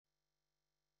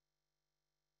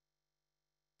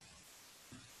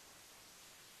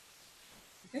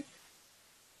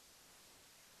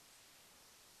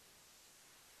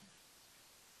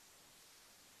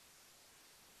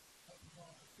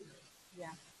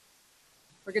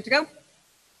We're good to go?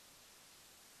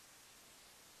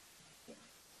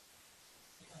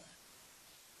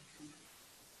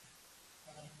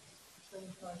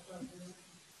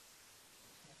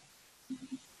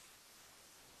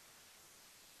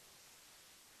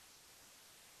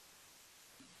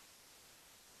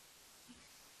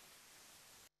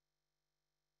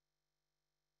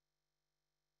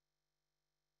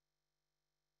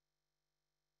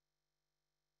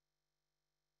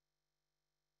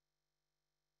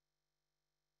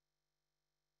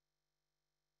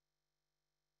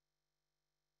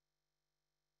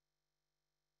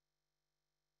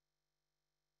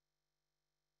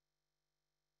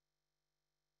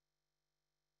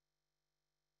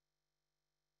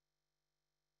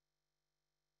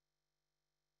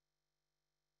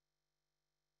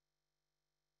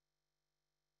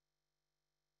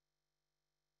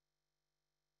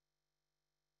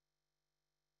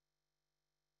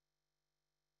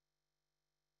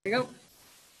 There you go.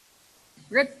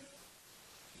 We're good.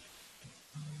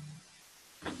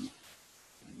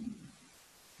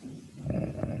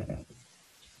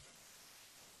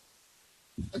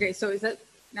 Okay, so is it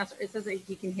now? It says that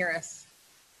he can hear us.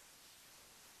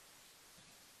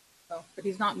 Oh, but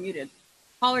he's not muted.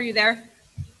 Paul, are you there?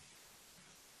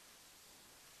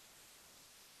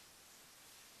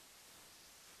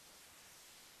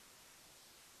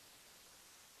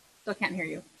 Still can't hear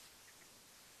you.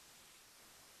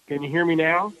 Can you hear me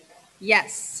now?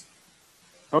 Yes.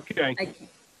 Okay.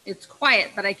 It's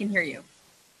quiet, but I can hear you.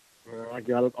 I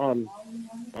got it on.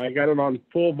 I got it on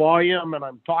full volume, and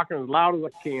I'm talking as loud as I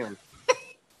can.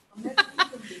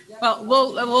 Well,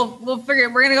 we'll figure.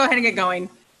 We're gonna go ahead and get going.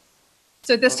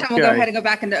 So at this time, we'll go ahead and go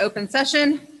back into open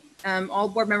session. All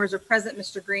board members are present.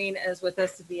 Mr. Green is with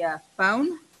us via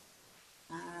phone.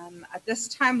 At this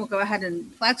time, we'll go ahead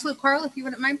and flag salute. Carl, if you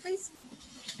wouldn't mind, please.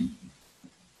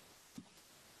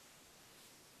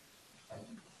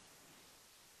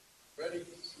 Ready?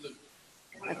 Salute.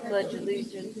 I pledge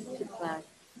allegiance to the flag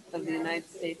of the United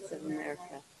States of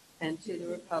America and to the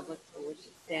republic for which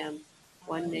it stands,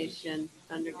 one nation,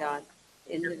 under God,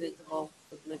 indivisible,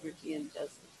 with liberty and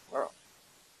justice for all.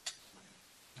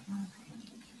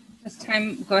 This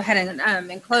time, go ahead and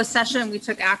in closed session, we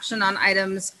took action on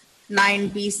items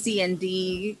 9B, C, and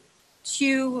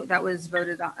D2. That was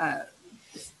voted on,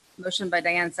 motion by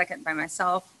Diane, second by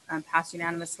myself, passed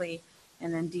unanimously.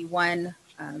 And then D1,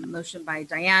 motion by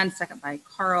Diane, second by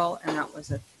Carl, and that was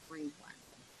a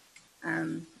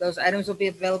 3-1. Those items will be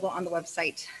available on the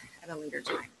website at a later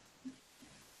time.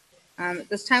 At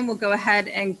this time, we'll go ahead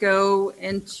and go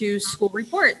into school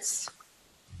reports.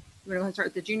 We're going to start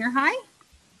with the junior high.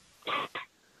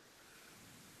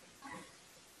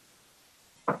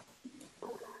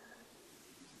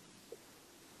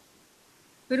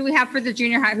 Who do we have for the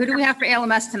junior high? Who do we have for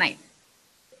ALMS tonight?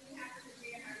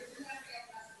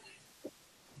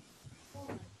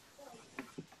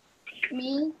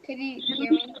 Me? Could you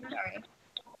hear me?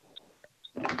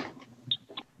 Sorry.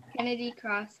 Kennedy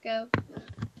Crosco.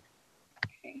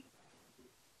 Okay.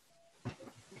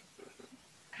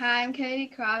 Hi, I'm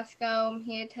Kennedy Crosco. I'm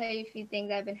here to tell you a few things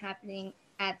that have been happening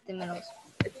at the middle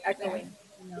school. It's echoing.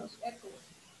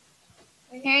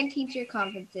 Parent-teacher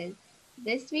conferences.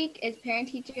 This week is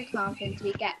Parent-Teacher Conference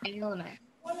Week at ALMS.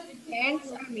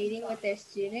 Parents are meeting with their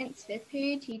students' fifth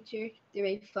period teacher through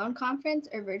a phone conference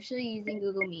or virtually using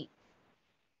Google Meet.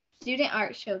 Student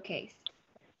Art Showcase.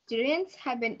 Students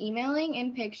have been emailing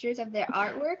in pictures of their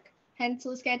artwork,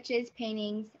 pencil sketches,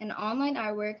 paintings, and online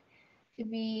artwork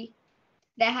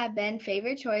that have been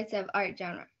favorite choice of art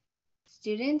genre.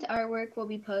 Students' artwork will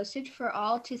be posted for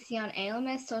all to see on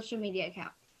ALMS social media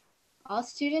accounts. All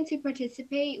students who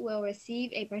participate will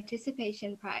receive a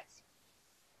participation prize.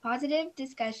 Positive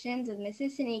discussions with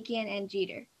Mrs. Sanikian and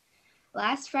Jeter.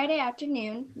 Last Friday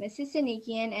afternoon, Mrs.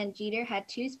 Sanikian and Jeter had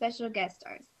two special guest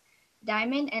stars,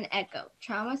 Diamond and Echo,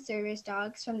 trauma service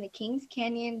dogs from the Kings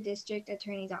Canyon District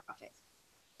Attorney's Office.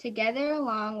 Together,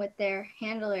 along with their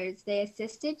handlers, they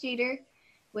assisted Jeter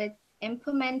with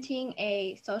implementing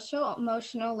a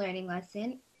social-emotional learning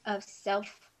lesson on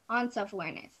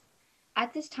self-awareness.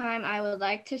 At this time, I would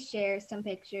like to share some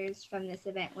pictures from this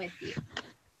event with you.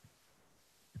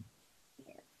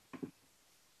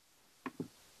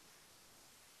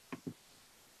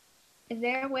 Is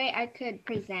there a way I could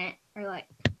present or like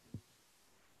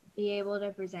be able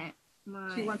to present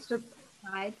my She wants to.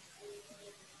 slides?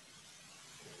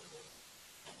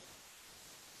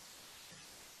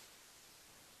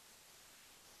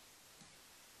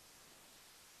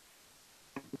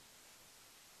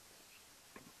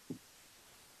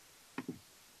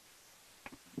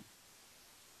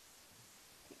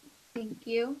 Thank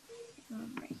you.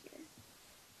 Right here.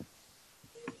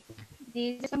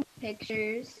 These are some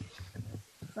pictures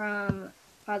from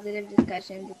positive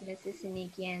discussions with Mrs.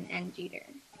 Sanikian and Jeter.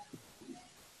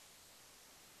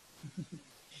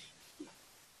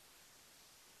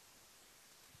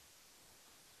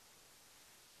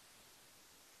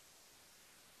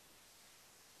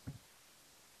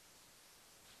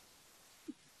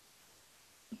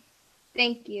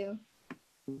 Thank you.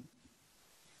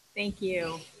 Thank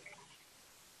you.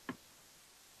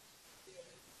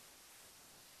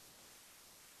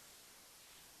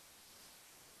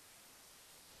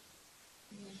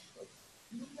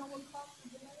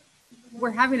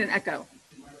 We're having an echo.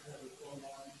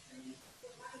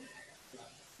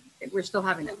 We're still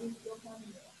having it.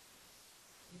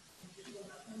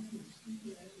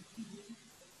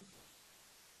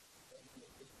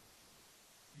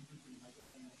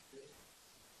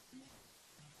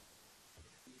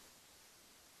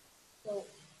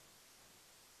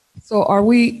 So are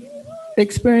we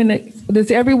experiencing,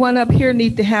 does everyone up here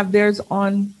need to have theirs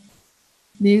on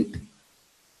mute?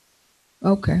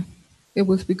 Okay. It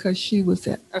was because she was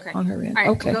Okay. on her end. All right,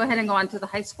 Okay. we'll go ahead and go on to the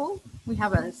high school. We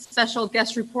have a special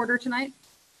guest reporter tonight.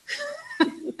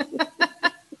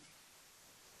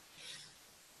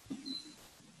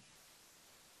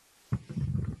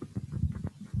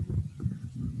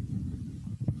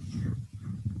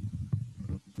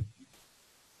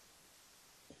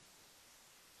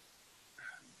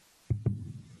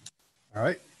 All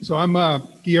right. So I'm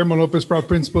Guillermo Lopez, proud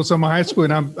principal of Selma High School,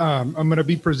 and I'm going to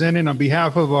be presenting on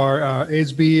behalf of our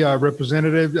ASB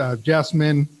representative,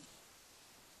 Jasmine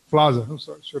Plaza. I'm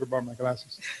sorry, should have brought my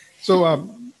glasses. So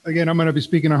again, I'm going to be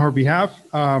speaking on her behalf.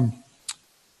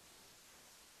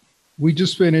 We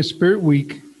just finished Spirit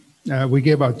Week. We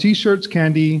gave out T-shirts,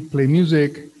 candy, played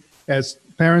music as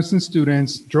parents and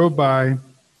students drove by,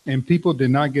 and people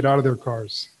did not get out of their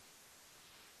cars.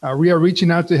 We are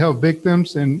reaching out to help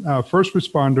victims and first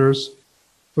responders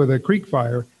for the Creek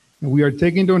Fire, and we are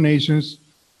taking donations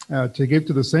to give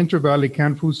to the Central Valley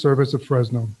Canned Food Service of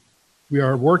Fresno. We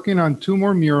are working on 2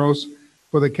 more murals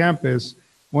for the campus,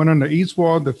 one on the east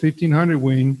wall, the 1500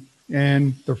 wing,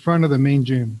 and the front of the main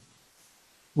gym.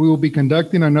 We will be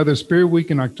conducting another Spirit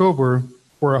Week in October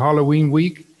for a Halloween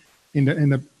week,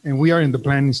 and we are in the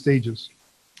planning stages.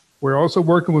 We're also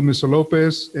working with Mr.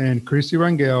 Lopez and Christy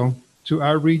Rangel to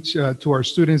outreach to our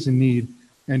students in need.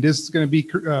 And this is going to be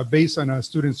based on a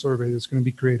student survey that's going to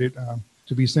be created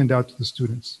to be sent out to the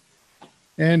students.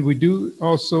 And we do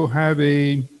also have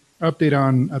a update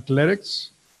on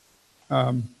athletics.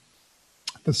 The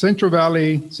Central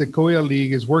Valley Sequoia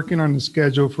League is working on a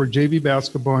schedule for JV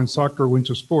basketball and soccer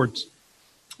winter sports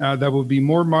that will be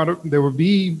modified,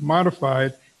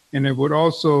 and it would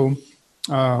also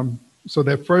so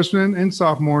that freshmen and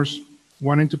sophomores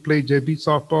wanting to play JV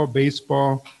softball,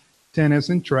 baseball, tennis,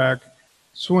 and track,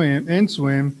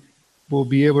 swim will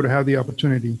be able to have the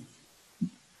opportunity.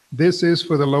 This is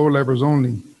for the lower levels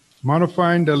only.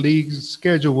 Modifying the league's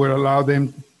schedule would allow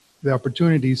them the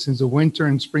opportunity since the winter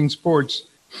and spring sports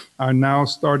are now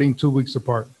starting 2 weeks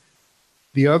apart.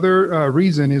 The other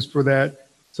reason is for that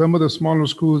some of the smaller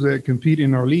schools that compete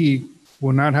in our league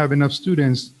will not have enough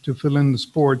students to fill in the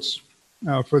sports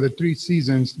for the 3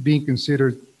 seasons being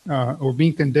considered or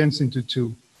being condensed into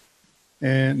 2.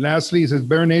 And lastly, it says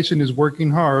Bear Nation is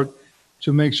working hard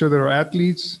to make sure that our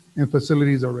athletes and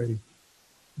facilities are ready.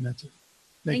 And that's it.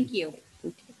 Thank you.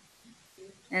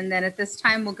 And then at this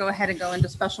time, we'll go ahead and go into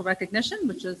special recognition,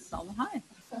 which is Selma High.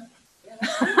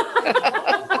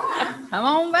 Come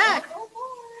on back.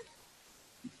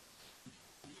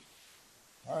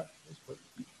 All right.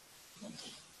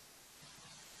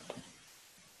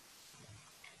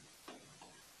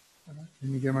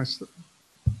 Let me get my stuff.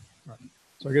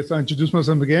 So I guess I'll introduce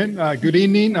myself again. Good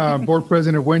evening, Board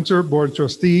President Winter, Board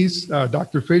Trustees,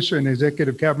 Dr. Fisher, and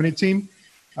Executive Cabinet Team.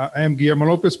 I am Guillermo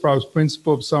Lopez, proud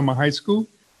principal of Selma High School.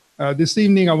 This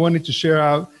evening, I wanted to share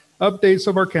out updates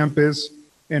of our campus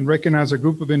and recognize a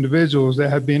group of individuals that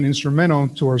have been instrumental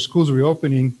to our school's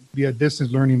reopening via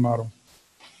distance learning model.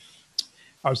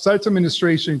 Our site's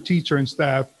administration, teacher, and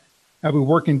staff have been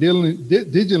working diligently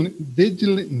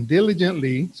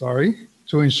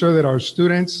to ensure that our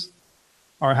students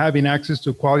are having access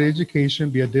to quality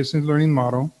education via distance learning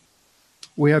model.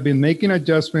 We have been making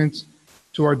adjustments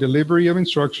to our delivery of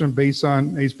instruction based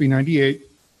on ASB 98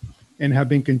 and have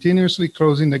been continuously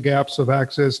closing the gaps of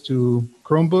access to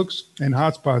Chromebooks and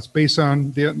hotspots based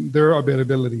on their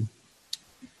availability.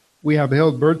 We have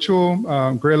held virtual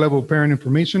grade level parent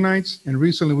information nights, and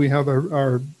recently we held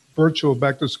our virtual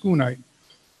back to school night.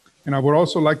 And I would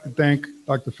also like to thank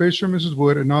Dr. Fisher, Mrs.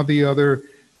 Wood, and all the other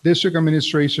district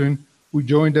administration who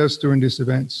joined us during these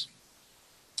events.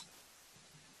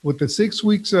 With the 6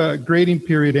 weeks grading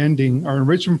period ending, our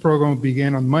enrichment program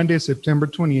began on Monday, September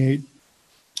 28th.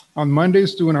 On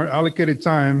Mondays during our allocated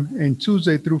time, and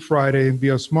Tuesday through Friday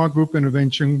via small group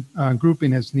intervention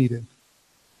grouping as needed.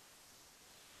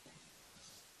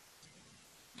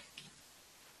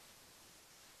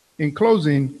 In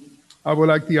closing, I would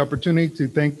like the opportunity to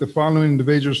thank the following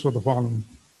individuals for the following.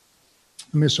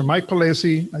 Mr. Mike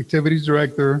Palesi, Activities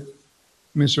Director,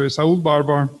 Mr. Saul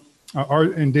Barbar,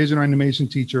 Art and Digital Animation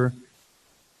Teacher,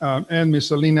 and Ms.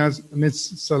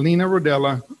 Selena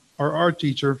Rodella, our art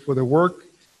teacher, for the work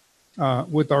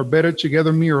with our Better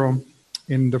Together mural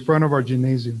in the front of our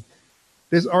gymnasium.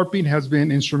 This art piece has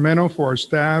been instrumental for our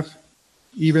staff,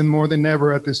 even more than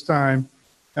ever at this time,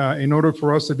 in order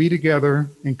for us to be together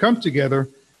and come together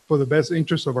for the best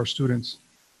interest of our students.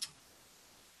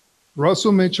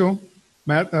 Russell Mitchell,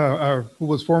 who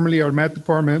was formerly our math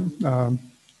department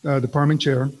department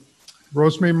chair,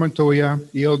 Rosemary Montoya,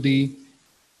 ELD,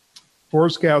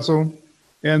 Forrest Castle,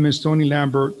 and Ms. Tony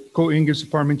Lambert, co-English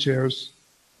department chairs,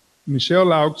 Michelle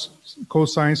Laux,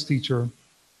 co-science teacher,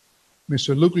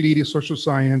 Mr. Luke Leedy, social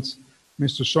science,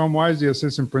 Mr. Sean Wise, the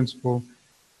assistant principal,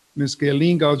 Ms.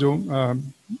 Gayleen Gallo,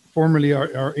 formerly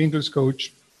our English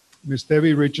coach, Ms.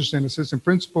 Debbie Richardson, assistant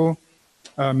principal,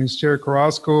 Ms. Cherry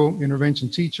Carrasco, intervention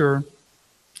teacher,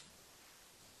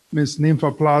 Ms.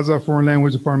 Nympha Plaza, foreign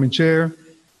language department chair,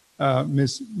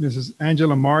 Mrs.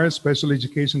 Angela Morris, special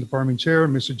education department chair,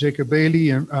 Mr. Jacob Bailey,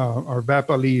 and our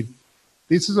VAPA lead.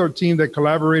 This is our team that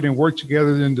collaborated and worked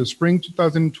together in the spring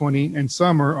 2020 and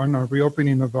summer on our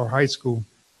reopening of our high school.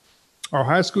 Our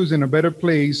high school is in a better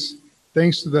place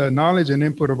thanks to the knowledge and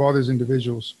input of all these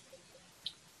individuals.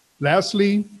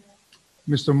 Lastly,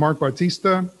 Mr. Mark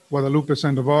Batista, Guadalupe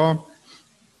Sandoval,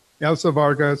 Elsa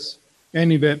Vargas,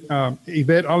 and Yvette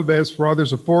Alves for all their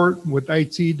support with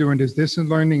IT during this distance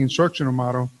learning instructional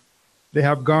model. They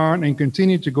have gone and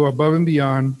continue to go above and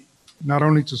beyond, not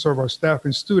only to serve our staff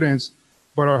and students,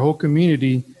 but our whole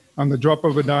community on the drop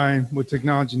of a dime with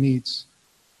technology needs.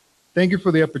 Thank you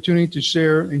for the opportunity to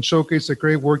share and showcase the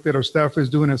great work that our staff is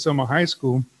doing at Selma High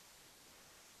School,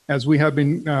 as we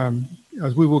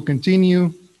will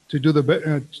continue to do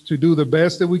the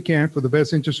best that we can for the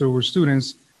best interest of our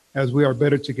students as we are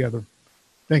better together.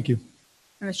 Thank you.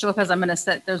 And Mr. Lopez, I'm going to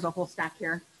set, there's a whole stack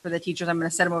here for the teachers. I'm going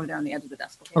to set them over there on the edge of the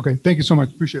desk. Okay, thank you so much.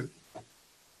 Appreciate it.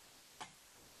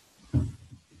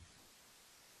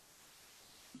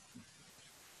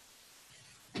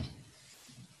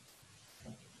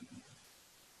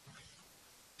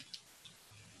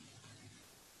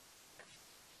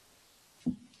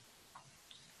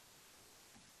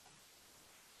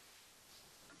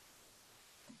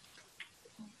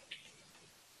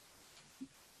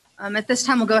 At this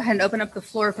time, we'll go ahead and open up the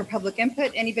floor for public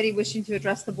input. Anybody wishing to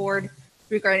address the board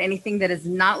regarding anything that is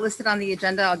not listed on the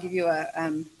agenda, I'll give you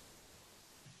a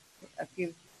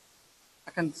few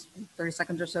seconds, 30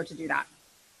 seconds or so to do that.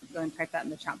 Go ahead and type that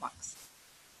in the chat box.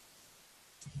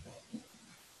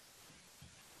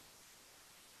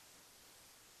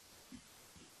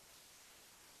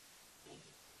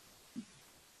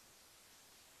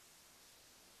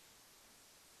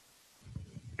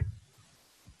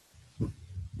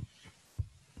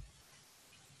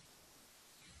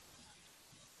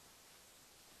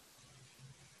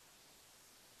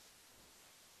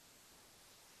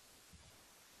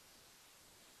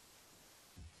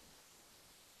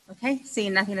 Okay,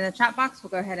 seeing nothing in the chat box,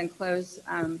 we'll go ahead and close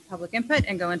public input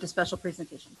and go into special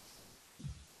presentations.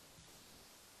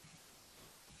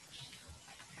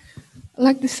 I'd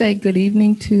like to say good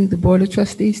evening to the Board of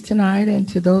Trustees tonight and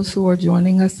to those who are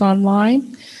joining us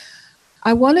online.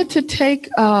 I wanted to take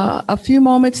a few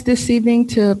moments this evening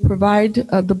to provide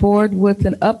the board with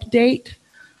an update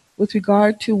with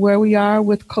regard to where we are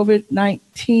with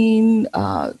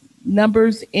COVID-19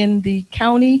 numbers in the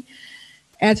county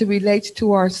as it relates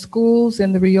to our schools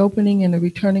and the reopening and the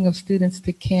returning of students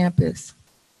to campus.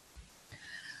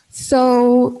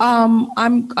 So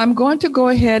I'm going to go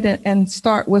ahead and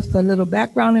start with a little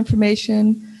background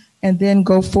information and then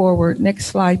go forward. Next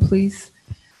slide, please.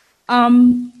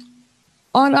 On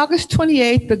August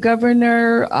 28th, the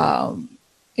governor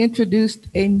introduced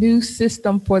a new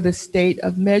system for the state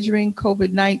of measuring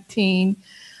COVID-19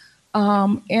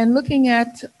 and looking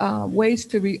at ways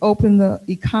to reopen the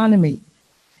economy.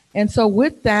 And so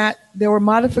with that, there were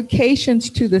modifications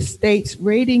to the state's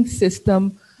rating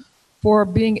system for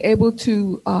being able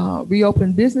to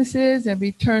reopen businesses and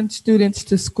return students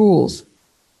to schools.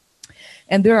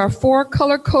 And there are 4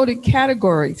 color-coded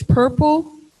categories: purple,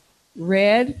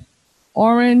 red,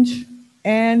 orange,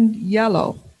 and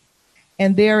yellow.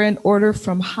 and they're in order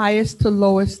from highest to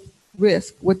lowest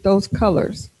risk with those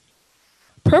colors.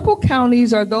 Purple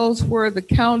counties are those where the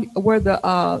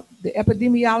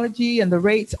epidemiology and the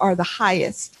rates are the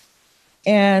highest.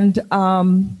 And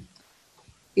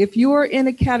if you are in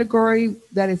a category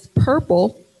that is purple,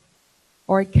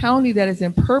 or a county that is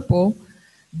in purple,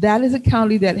 that is a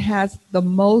county that has the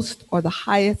most or the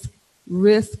highest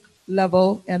risk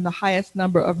level and the highest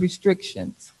number of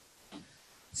restrictions.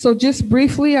 So just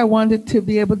briefly, I wanted to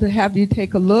be able to have you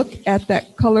take a look at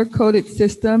that color-coded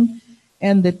system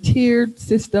and the tiered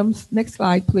systems. Next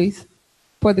slide, please,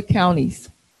 for the counties.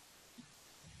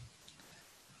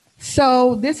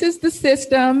 So this is the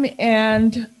system,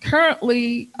 and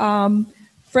currently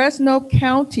Fresno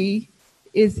County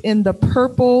is in the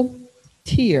purple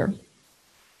tier.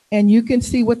 And you can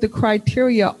see what the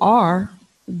criteria are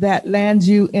that lands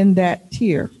you in that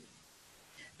tier.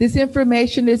 This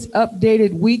information is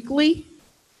updated weekly,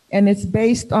 and it's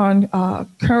based on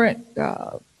current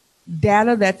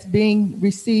data that's being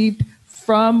received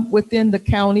from within the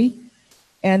county.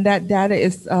 And that data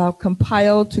is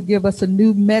compiled to give us a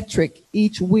new metric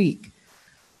each week.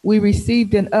 We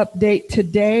received an update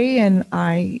today, and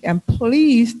I am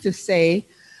pleased to say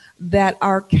that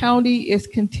our county is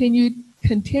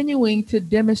continuing to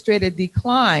demonstrate a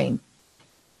decline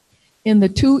in the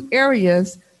two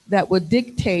areas that would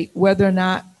dictate whether or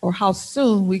not or how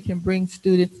soon we can bring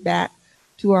students back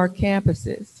to our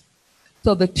campuses.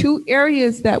 So the two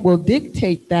areas that will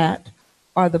dictate that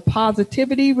are the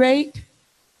positivity rate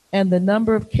and the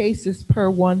number of cases per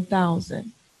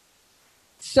 1,000.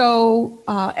 So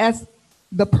as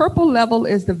the purple level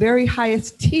is the very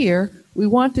highest tier, we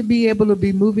want to be able to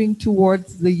be moving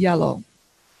towards the yellow.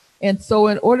 And so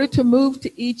in order to move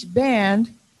to each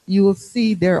band, you will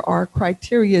see there are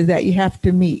criteria that you have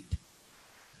to meet.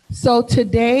 So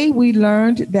today we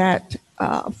learned that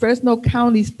Fresno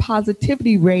County's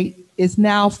positivity rate is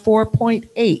now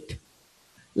 4.8.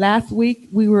 Last week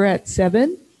we were at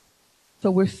 7,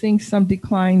 so we're seeing some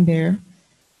decline there.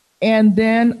 And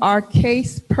then our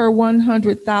case per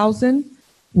 100,000,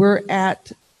 we're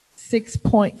at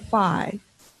 6.5,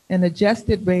 an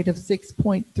adjusted rate of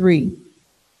 6.3.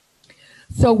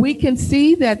 So we can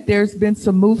see that there's been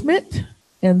some movement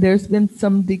and there's been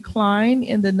some decline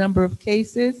in the number of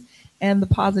cases and the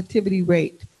positivity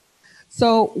rate.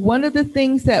 So one of the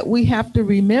things that we have to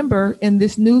remember in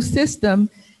this new system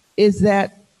is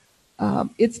that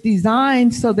it's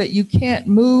designed so that you can't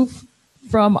move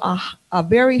from a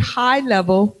very high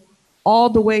level all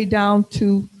the way down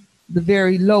to the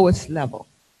very lowest level.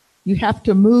 You have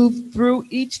to move through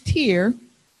each tier,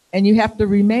 and you have to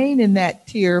remain in that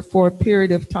tier for a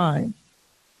period of time.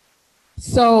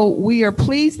 So we are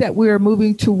pleased that we are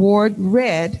moving toward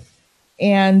red,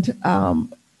 and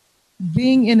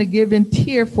being in a given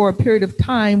tier for a period of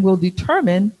time will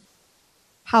determine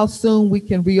how soon we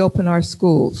can reopen our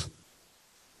schools.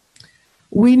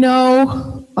 We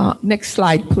know, next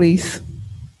slide, please.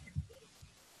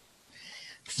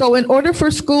 So in order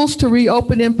for schools to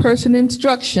reopen in-person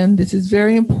instruction, this is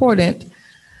very important,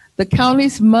 the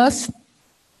counties must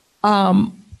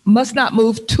not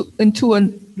move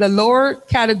into the lower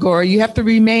category. You have to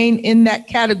remain in that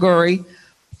category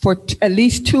for at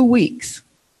least 2 weeks.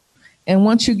 And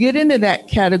once you get into that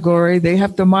category, they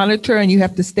have to monitor, and you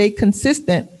have to stay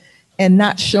consistent and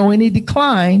not show any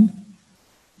decline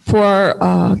for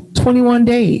 21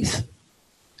 days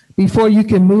before you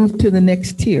can move to the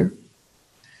next tier.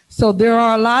 So there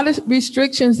are a lot of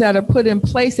restrictions that are put in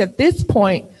place at this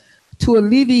point to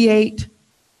alleviate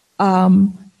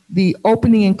the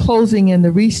opening and closing and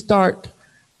the restart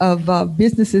of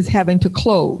businesses having to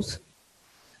close.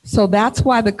 So that's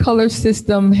why the color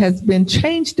system has been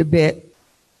changed a bit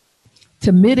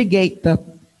to mitigate the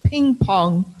ping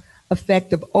pong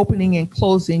effect of opening and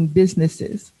closing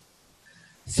businesses.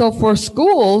 So for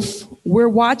schools, we're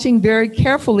watching very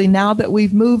carefully now that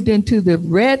we've moved into the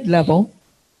red level.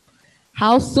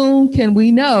 How soon can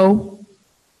we know,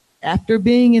 after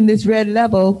being in this red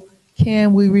level,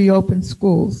 can we reopen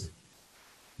schools?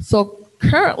 So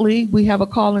currently, we have a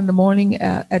call in the morning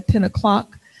at 10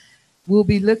 o'clock. We'll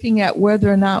be looking at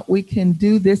whether or not we can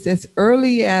do this as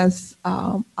early as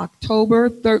October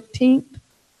 13th,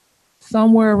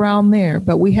 somewhere around there.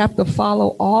 But we have to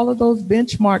follow all of those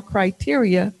benchmark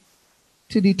criteria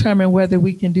to determine whether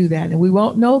we can do that. And we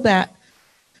won't know that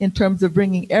in terms of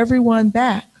bringing everyone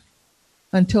back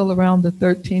until around the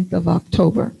 13th of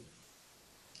October.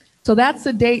 So that's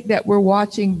a date that we're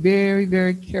watching very,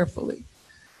 very carefully.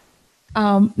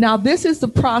 Now, this is the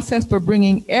process for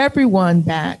bringing everyone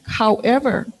back.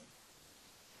 However,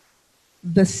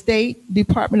 the State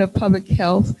Department of Public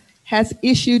Health has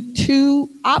issued 2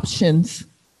 options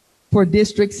for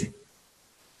districts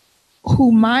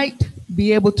who might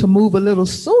be able to move a little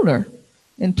sooner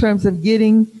in terms of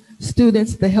getting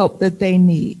students the help that they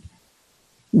need.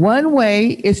 One way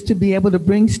is to be able to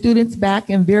bring students back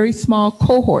in very small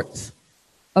cohorts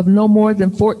of no more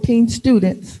than 14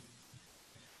 students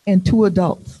and 2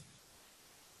 adults.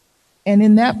 And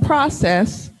in that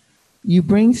process, you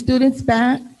bring students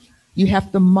back, you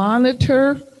have to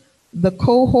monitor the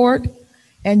cohort,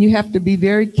 and you have to be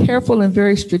very careful and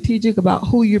very strategic about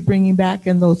who you're bringing back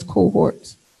in those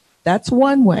cohorts. That's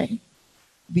one way.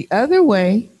 The other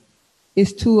way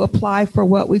is to apply for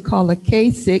what we call a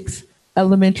K-6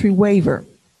 elementary waiver.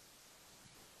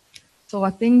 So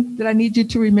I think that I need you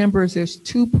to remember is there's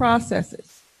 2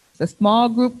 processes. The small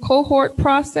group cohort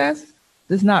process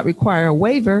does not require a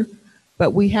waiver,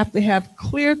 but we have to have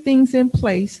clear things in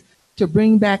place to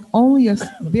bring back only a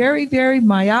very, very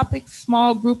myopic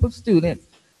small group of students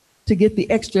to get the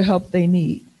extra help they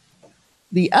need.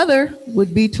 The other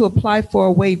would be to apply for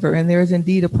a waiver, and there is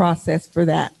indeed a process for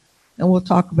that. And we'll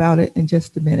talk about it in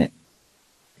just a minute.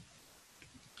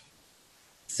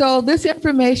 So this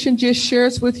information just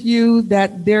shares with you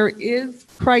that there is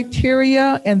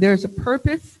criteria and there's a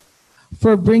purpose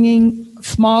for bringing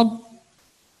small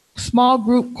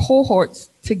group cohorts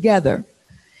together.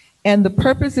 And the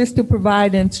purpose is to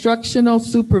provide instructional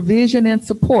supervision and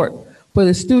support for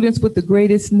the students with the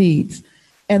greatest needs.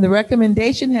 And the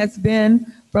recommendation has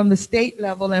been from the state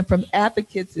level and from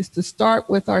advocates is to start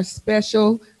with our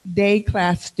special day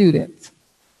class students.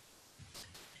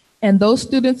 And those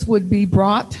students would be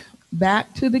brought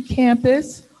back to the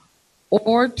campus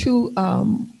or to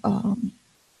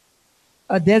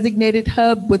a designated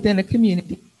hub within a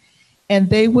community. And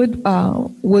they would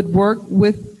work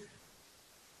with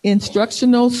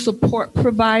instructional support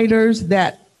providers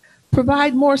that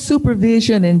provide more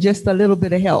supervision and just a little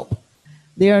bit of help.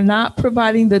 They are not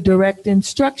providing the direct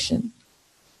instruction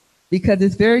because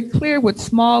it's very clear with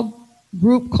small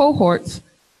group cohorts,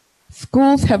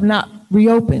 schools have not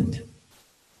reopened.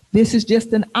 This is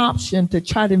just an option to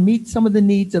try to meet some of the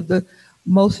needs of the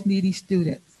most needy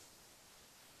students.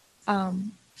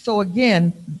 So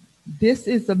again, this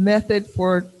is a method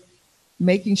for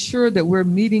making sure that we're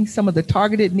meeting some of the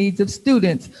targeted needs of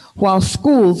students while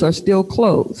schools are still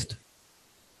closed.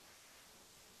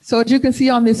 So as you can see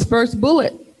on this first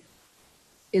bullet,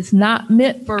 it's not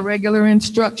meant for regular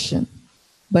instruction,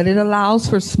 but it allows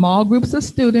for small groups of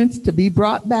students to be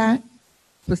brought back,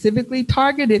 specifically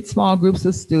targeted small groups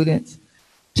of students,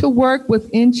 to work with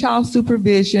in-child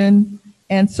supervision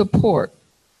and support.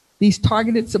 These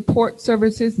targeted support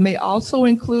services may also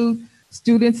include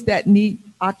students that need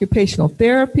occupational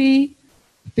therapy,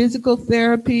 physical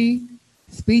therapy,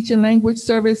 speech and language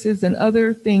services, and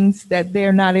other things that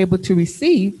they're not able to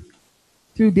receive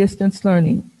through distance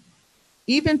learning.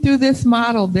 Even through this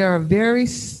model, there are very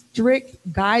strict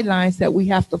guidelines that we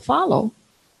have to follow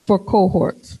for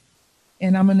cohorts.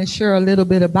 And I'm going to share a little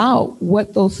bit about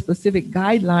what those specific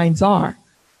guidelines are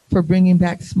for bringing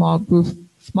back small group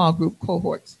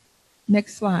cohorts.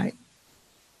 Next slide.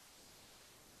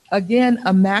 Again,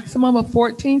 a maximum of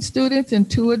 14 students and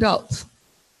 2 adults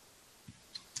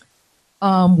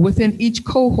within each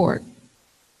cohort.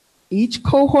 Each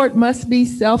cohort must be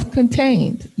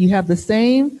self-contained. You have the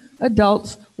same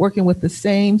adults working with the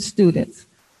same students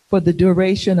for the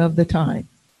duration of the time.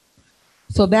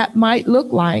 So that might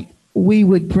look like we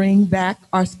would bring back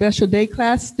our special day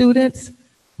class students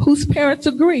whose parents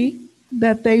agree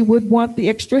that they would want the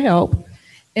extra help,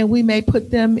 and we may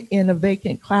put them in a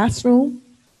vacant classroom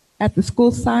at the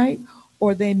school site,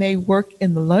 or they may work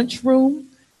in the lunchroom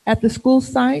at the school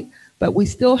site, but we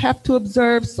still have to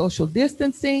observe social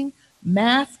distancing,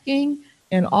 masking,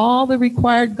 and all the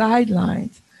required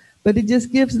guidelines. But it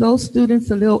just gives those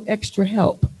students a little extra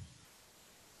help.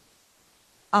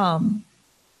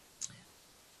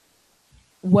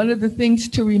 One of the things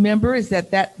to remember is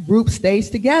that that group stays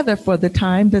together for the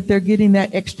time that they're getting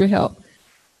that extra help.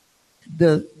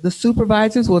 The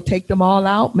supervisors will take them all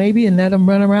out maybe and let them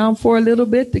run around for a little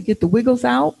bit to get the wiggles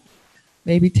out.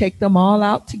 Maybe take them all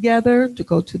out together to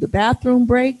go to the bathroom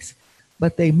breaks,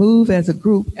 but they move as a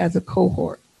group, as a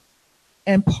cohort.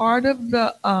 And part of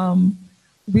the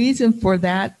reason for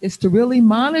that is to really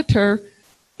monitor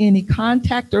any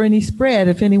contact or any spread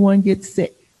if anyone gets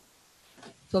sick.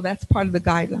 So that's part of the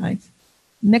guidelines.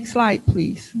 Next slide,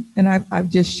 please. And I've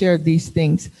just shared these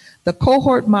things. The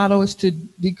cohort model is to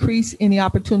decrease any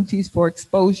opportunities for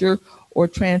exposure or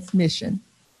transmission.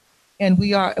 And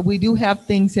we do have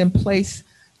things in place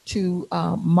to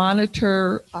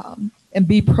monitor and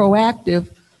be proactive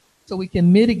so we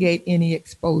can mitigate any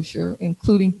exposure,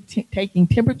 including taking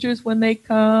temperatures when they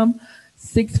come,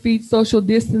 6 feet social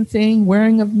distancing,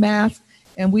 wearing of masks,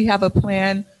 and we have a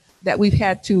plan that we've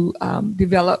had to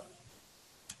develop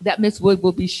that Ms. Wood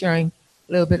will be sharing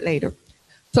a little bit later.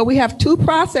 So we have 2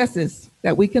 processes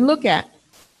that we can look at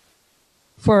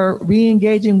for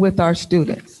re-engaging with our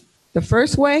students. The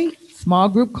first way, small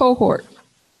group cohort,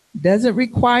 doesn't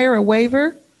require a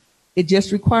waiver. It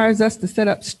just requires us to set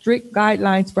up strict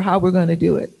guidelines for how we're going to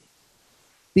do it.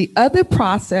 The other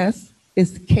process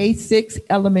is K-6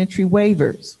 elementary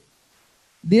waivers.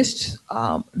 This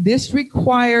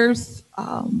requires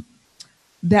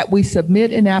that we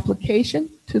submit an application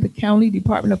to the County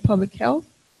Department of Public Health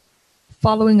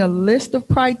following a list of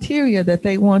criteria that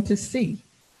they want to see.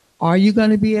 Are you going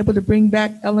to be able to bring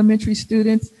back elementary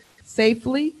students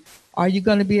safely? Are you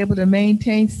going to be able to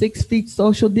maintain 6 feet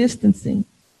social distancing?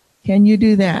 Can you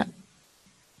do that?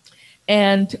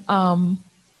 And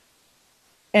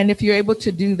if you're able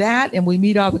to do that and we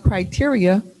meet all the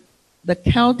criteria, the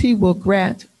county will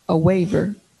grant a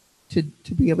waiver to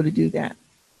be able to do that.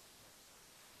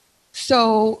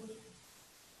 So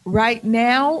right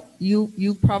now,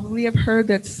 you probably have heard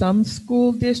that some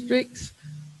school districts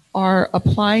are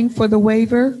applying for the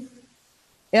waiver.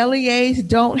 LEAs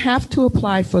don't have to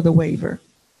apply for the waiver.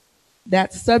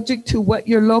 That's subject to what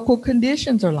your local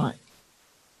conditions are like.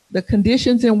 The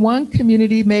conditions in one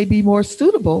community may be more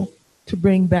suitable to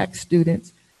bring back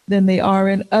students than they are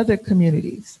in other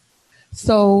communities.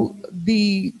 So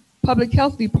the Public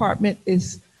Health Department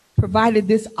is provided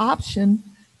this option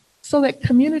so that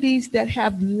communities that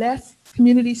have less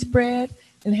community spread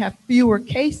and have fewer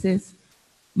cases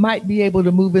might be able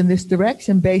to move in this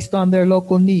direction based on their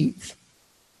local needs.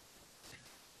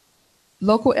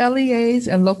 Local LEAs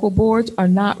and local boards are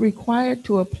not required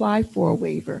to apply for a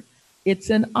waiver.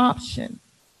 It's an option.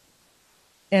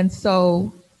 And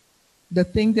so the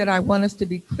thing that I want us to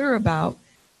be clear about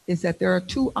is that there are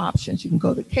 2 options. You can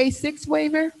go the K-6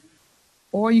 waiver,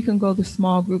 or you can go the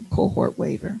small group cohort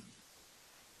waiver.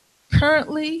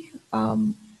 Currently,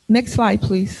 next slide,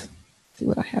 please. See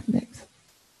what I have next.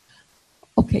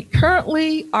 Okay,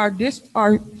 currently our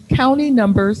county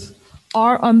numbers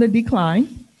are on the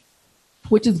decline,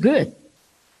 which is good.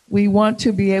 We want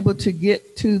to be able to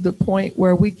get to the point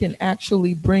where we can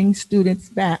actually bring students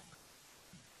back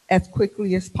as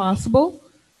quickly as possible,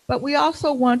 but we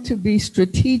also want to be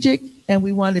strategic and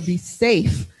we want to be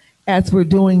safe as we're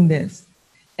doing this.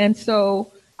 And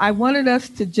so I wanted us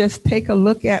to just take a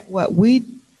look at what we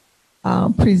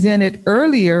presented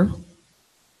earlier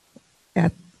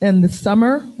in the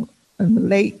summer,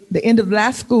 and the end of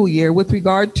last school year with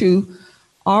regard to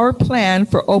our plan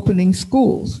for opening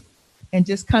schools, and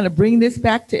just kind of bring this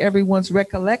back to everyone's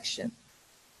recollection.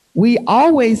 We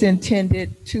always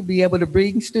intended to be able to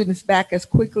bring students back as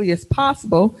quickly as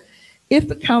possible if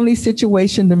the county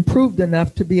situation improved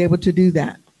enough to be able to do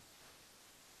that.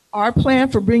 Our plan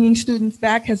for bringing students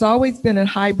back has always been a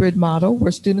hybrid model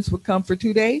where students would come for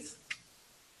 2 days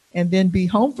and then be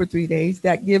home for 3 days.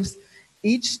 That gives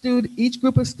each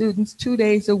group of students 2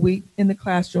 days a week in the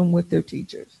classroom with their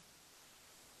teachers.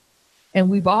 And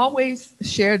we've always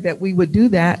shared that we would do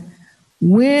that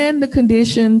when the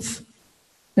conditions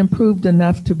improved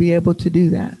enough to be able to do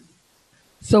that.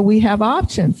 So we have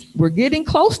options. We're getting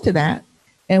close to that.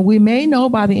 And we may know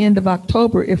by the end of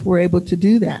October if we're able to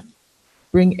do that.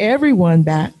 Bring everyone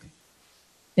back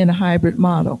in a hybrid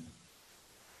model.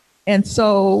 And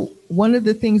so one of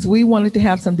the things we wanted to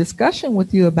have some discussion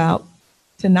with you about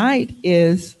tonight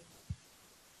is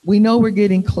we know we're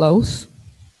getting close.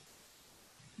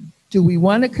 Do we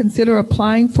want to consider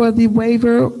applying for the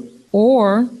waiver,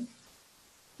 or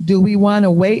do we want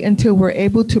to wait until we're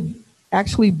able to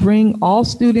actually bring all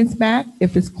students back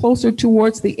if it's closer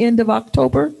towards the end of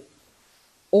October?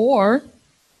 Or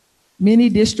many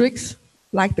districts,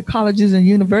 like the colleges and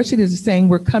universities, are saying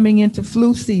we're coming into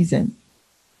flu season.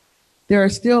 There are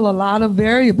still a lot of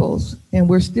variables, and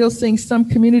we're still seeing some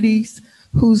communities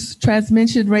whose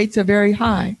transmission rates are very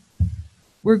high.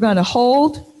 We're going to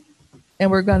hold and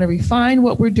we're going to refine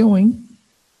what we're doing.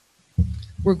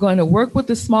 We're going to work with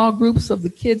the small groups of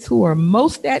the kids who are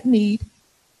most at need,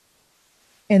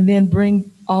 and then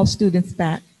bring all students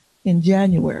back in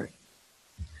January.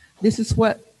 This is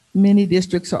what many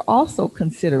districts are also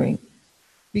considering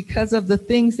because of the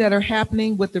things that are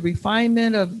happening with the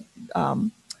refinement of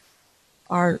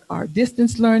our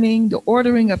distance learning, the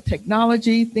ordering of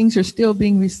technology. Things are still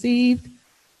being received,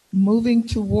 moving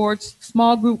towards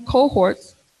small group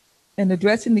cohorts and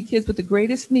addressing the kids with the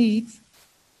greatest needs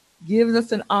gives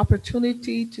us an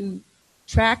opportunity to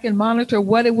track and monitor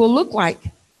what it will look like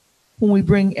when we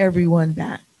bring everyone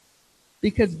back.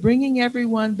 because bringing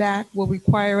everyone back will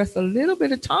require us a little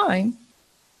bit of time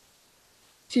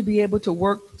to be able to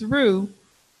work through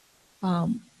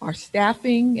our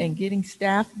staffing and getting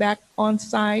staff back on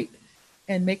site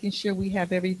and making sure we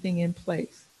have everything in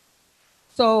place.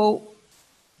 So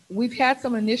we've had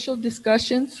some initial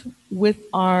discussions with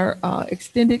our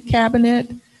extended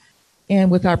cabinet and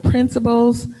with our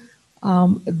principals.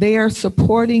 They are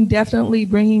supporting definitely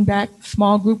bringing back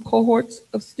small group cohorts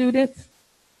of students,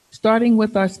 starting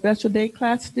with our special day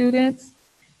class students,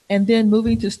 and then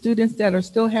moving to students that are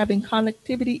still having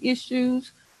connectivity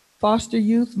issues, foster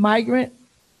youth, migrant,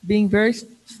 being very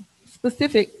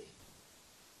specific,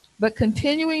 but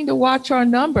continuing to watch our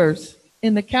numbers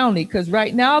in the county, because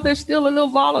right now they're still a little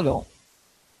volatile.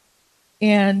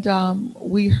 And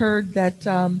we heard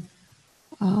that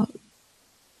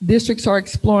districts are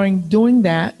exploring doing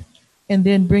that and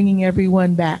then bringing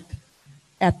everyone back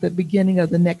at the beginning of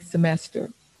the next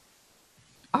semester.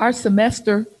 Our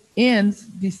semester ends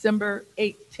December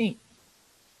 18th,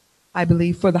 I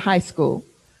believe, for the high school.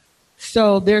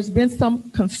 So there's been some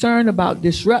concern about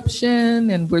disruption,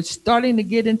 and we're starting to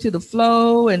get into the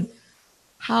flow and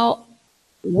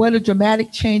what a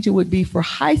dramatic change it would be for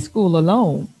high school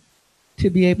alone to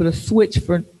be able to switch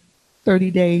for 30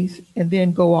 days and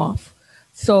then go off.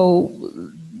 So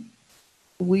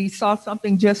we saw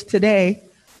something just today.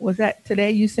 Was that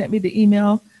today you sent me the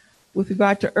email with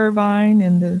regard to Irvine,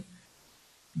 and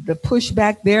the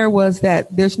pushback there was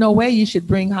that there's no way you should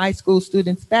bring high school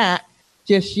students back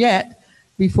just yet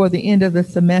before the end of the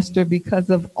semester because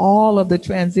of all of the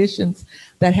transitions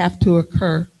that have to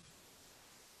occur.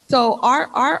 So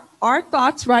our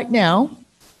thoughts right now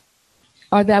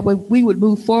are that we would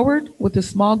move forward with the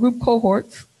small group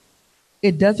cohorts.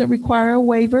 It doesn't require a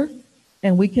waiver,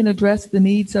 and we can address the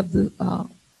needs of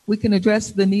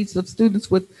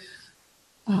students with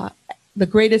the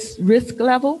greatest risk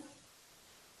level.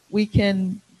 We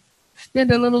can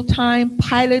spend a little time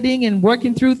piloting and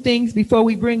working through things before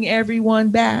we bring everyone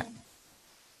back,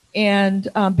 and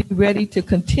be ready to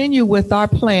continue with our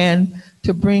plan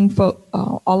to bring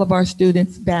all of our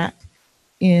students back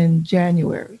in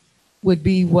January, would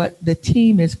be what the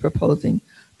team is proposing.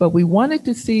 But we wanted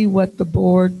to see what the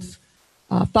board's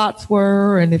thoughts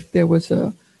were, and if there was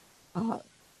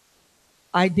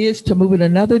ideas to move in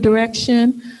another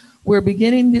direction.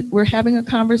 We're having a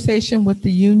conversation with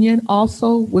the union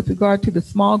also with regard to the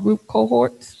small group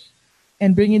cohorts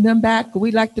and bringing them back.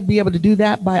 We'd like to be able to do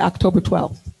that by October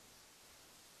 12th.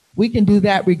 We can do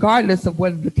that regardless of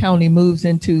whether the county moves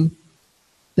into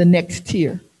the next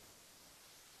tier.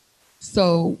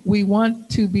 So we want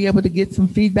to be able to get some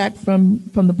feedback from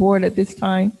the board at this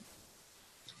time.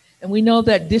 And we know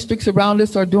that districts around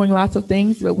us are doing lots of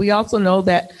things, but we also know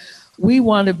that we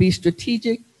want to be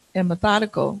strategic and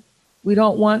methodical. We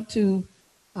don't want to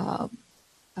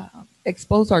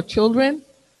expose our children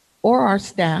or our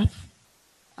staff.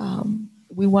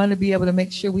 We want to be able to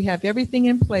make sure we have everything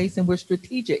in place and we're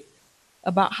strategic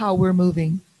about how we're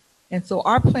moving. And so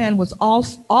our plan was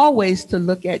always to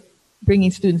look at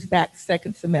bringing students back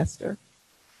second semester.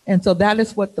 And so that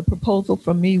is what the proposal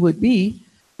from me would be.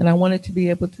 And I wanted to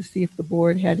be able to see if the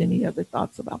board had any other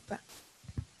thoughts about that.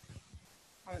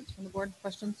 Comments from the board,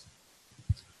 questions?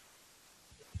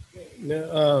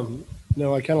 No,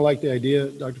 I kind of like the idea,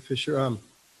 Dr. Fisher.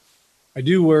 I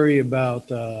do worry about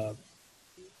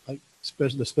like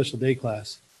the special day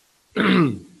class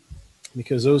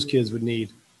because those kids would need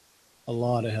a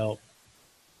lot of help,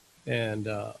 and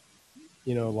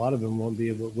you know, a lot of them wouldn't be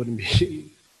able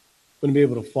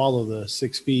to follow the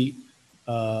 6 feet,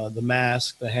 the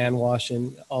mask, the hand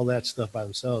washing, all that stuff by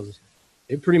themselves.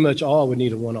 They pretty much all would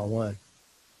need a one-on-one,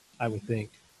 I would think,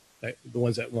 the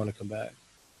ones that want to come back.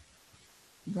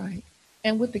 Right.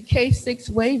 And with the K-6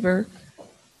 waiver,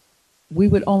 we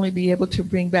would only be able to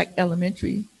bring back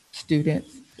elementary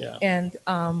students. Yeah. And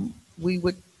we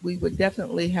would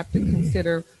definitely have to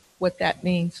consider what that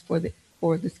means for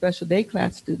the special day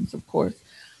class students, of course.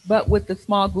 But with the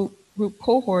small group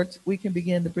cohorts, we can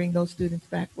begin to bring those students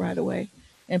back right away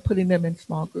and putting them in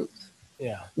small groups.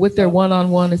 Yeah. With their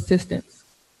one-on-one assistance.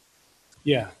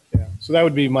 Yeah. Yeah. So that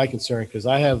would be my concern, because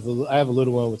I have a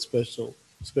little one with special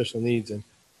needs, and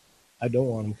I don't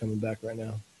want him coming back right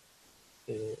now.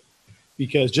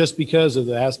 Because of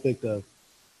the aspect of,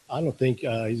 I don't think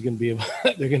he's going to be able.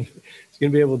 He's going to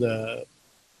be able to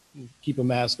keep a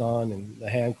mask on and the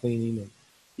hand cleaning, and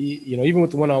you know, even with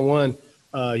the one-on-one,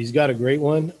 he's got a great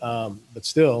one, but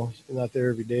still, he's not there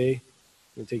every day.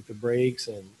 He take the breaks,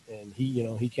 and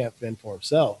he can't fend for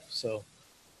himself. So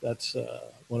that's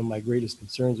one of my greatest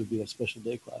concerns would be that special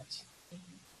day class.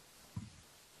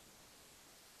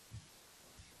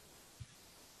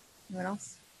 Anyone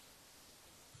else?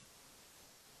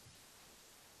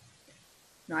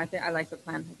 No, I think I like the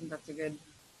plan. I think that's a good.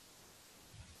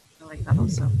 I like that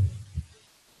also.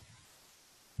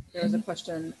 There was a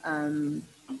question.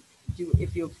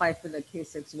 If you apply for the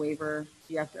K-6 waiver,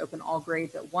 do you have to open all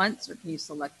grades at once, or can you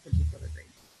select particular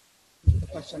grades? The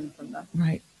question from the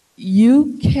Right.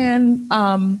 You can,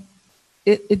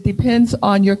 it depends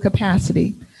on your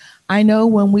capacity. I know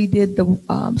when we did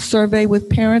the survey with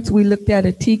parents, we looked at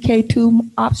a TK2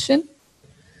 option.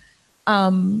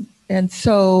 And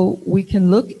so we can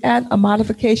look at a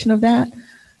modification of that,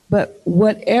 but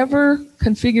whatever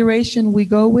configuration we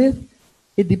go with,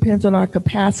 it depends on our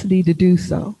capacity to do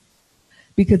so.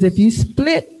 Because if you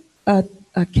split a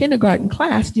kindergarten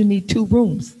class, you need 2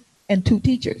 rooms and 2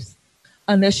 teachers,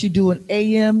 unless you do an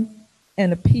AM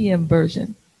and a PM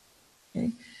version.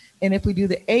 Okay? And if we do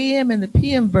the AM and the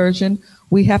PM version,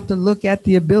 we have to look at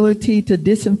the ability to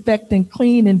disinfect and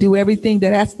clean and do everything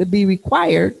that has to be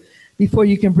required before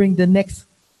you can bring the next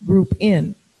group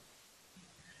in.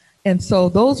 And so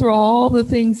those are all the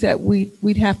things that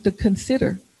we'd have to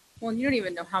consider. Well, you don't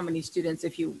even know how many students,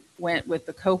 if you went with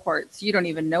the cohorts, you don't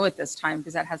even know at this time,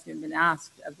 because that hasn't even been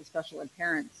asked of the special ed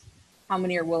parents, how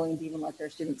many are willing to even let their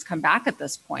students come back at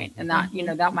this point. And that, you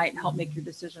know, that might help make your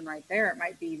decision right there. It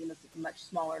might be even a much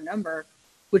smaller number,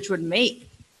 which would make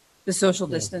the social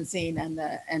distancing and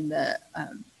the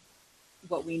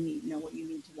what we need, you know, what you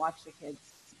need to watch the kids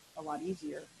a lot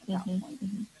easier at that point.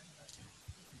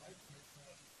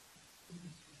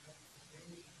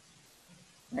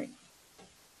 Right.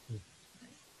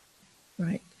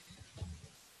 Right.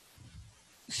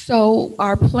 So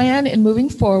our plan in moving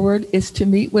forward is to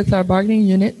meet with our bargaining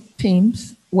unit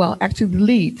teams, well, actually the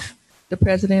leads, the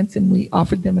presidents, and we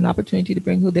offered them an opportunity to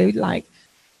bring who they'd like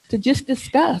to just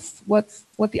discuss what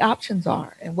the options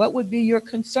are and what would be your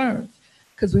concerns,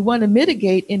 because we want to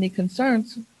mitigate any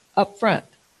concerns up front.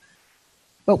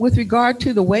 But with regard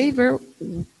to the waiver,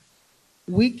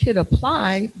 we could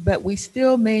apply, but we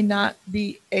still may not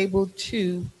be able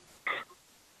to.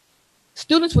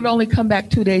 Students would only come back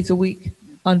 2 days a week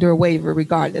under a waiver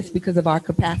regardless because of our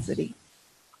capacity.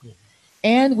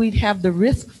 And we'd have the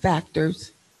risk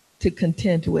factors to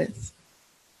contend with.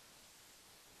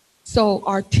 So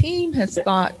our team has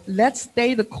thought, let's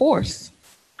stay the course.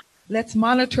 Let's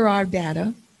monitor our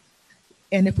data.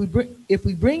 And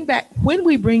when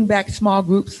we bring back small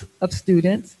groups of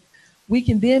students, we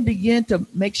can then begin to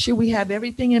make sure we have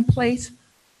everything in place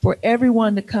for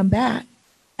everyone to come back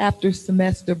after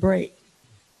semester break.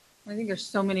 I think there's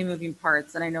so many moving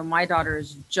parts, and I know my daughter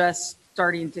is just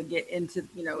starting to get into,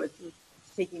 you know, it's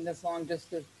taking this long just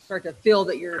to start to feel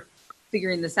that you're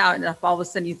figuring this out, and if all of a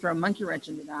sudden you throw a monkey wrench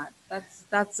into that,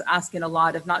 that's asking a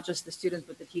lot of not just the students,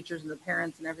 but the teachers and the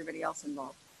parents and everybody else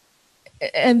involved.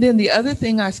 And then the other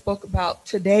thing I spoke about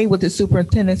today with the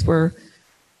superintendents were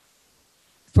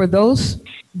for those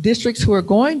districts who are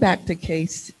going on a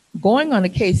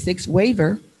K-6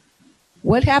 waiver,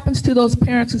 what happens to those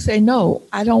parents who say, no,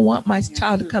 I don't want my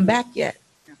child to come back yet?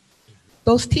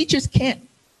 Those teachers can't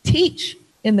teach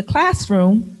in the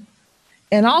classroom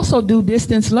and also do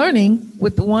distance learning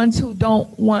with the ones who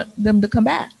don't want them to come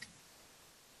back.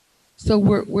 So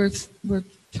we're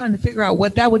trying to figure out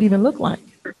what that would even look like.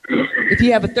 If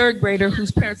you have a 3rd grader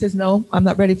whose parent says, no, I'm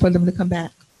not ready for them to come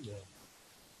back.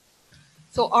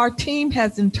 So our team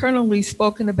has internally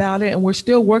spoken about it, and we're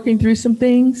still working through some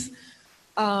things.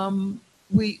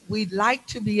 We'd like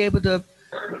to be able to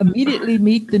immediately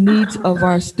meet the needs of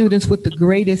our students with the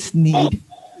greatest need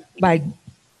by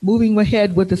moving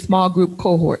ahead with the small group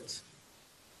cohorts.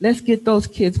 Let's get those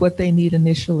kids what they need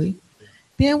initially.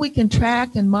 Then we can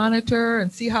track and monitor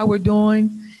and see how we're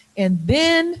doing. And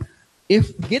then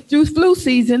get through flu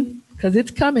season, because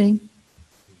it's coming,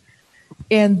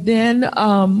 and then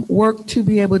work to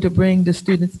be able to bring the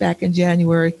students back in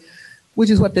January, which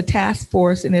is what the task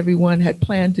force and everyone had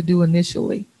planned to do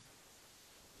initially.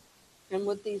 And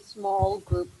with these small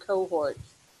group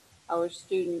cohorts, our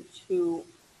students who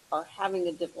are having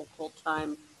a difficult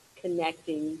time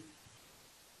connecting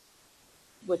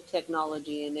with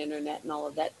technology and internet and all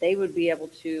of that, they would be able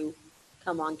to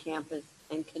come on campus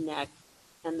and connect,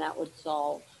 and that would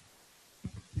solve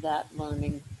that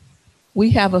learning.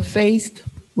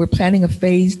 We're planning a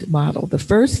phased model. The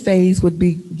first phase would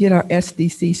be get our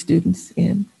SDC students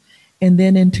in. And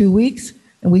then in 2 weeks,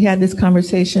 and we had this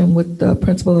conversation with the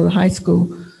principal of the high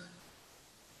school,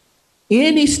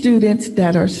 any students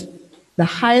that are the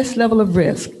highest level of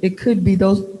risk, it could be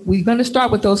those, we're going to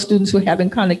start with those students who are having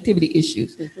connectivity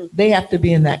issues. They have to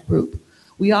be in that group.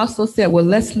 We also said, well,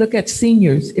 let's look at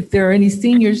seniors. If there are any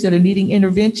seniors that are needing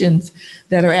interventions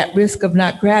that are at risk of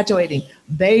not graduating,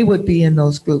 they would be in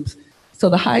those groups. So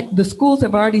the schools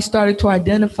have already started to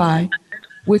identify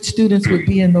which students would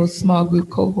be in those small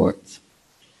group cohorts.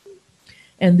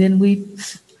 And then we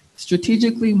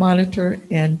strategically monitor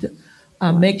and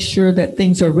make sure that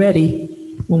things are ready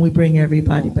when we bring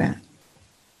everybody back.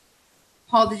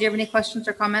 Paul, did you have any questions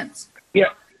or comments?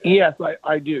 Yeah, yes,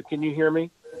 I do. Can you hear me?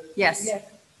 Yes.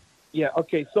 Yeah,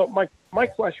 okay. So my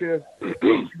question is,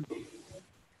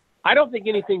 I don't think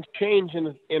anything's changed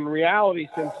in reality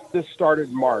since this started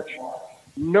in March.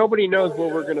 Nobody knows where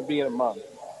we're going to be in a month.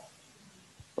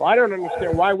 So I don't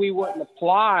understand why we wouldn't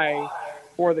apply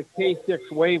for the K-6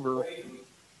 waiver.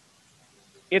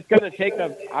 It's going to take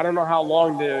us, I don't know how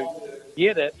long to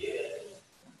get it.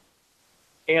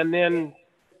 And then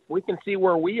we can see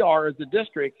where we are as a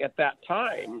district at that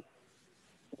time.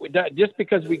 Just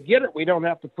because we get it, we don't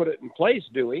have to put it in place,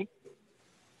 do we?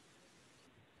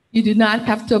 You do not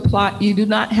have to apply. You do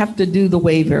not have to do the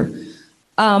waiver.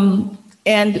 And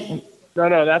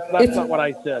No, that's not what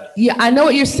I said. yeah, I know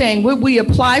what you're saying. We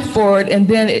apply for it, and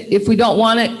then if we don't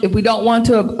want it, if we don't want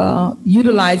to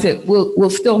utilize it, we'll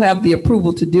still have the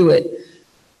approval to do it.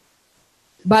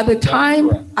 By the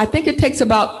time, I think it takes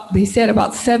about, they said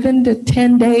about 7 to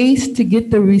 10 days to get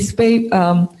the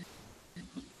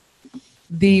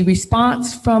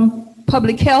response from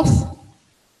public health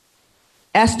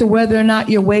as to whether or not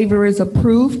your waiver is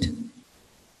approved.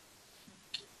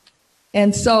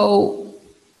 And so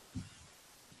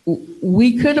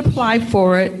we could apply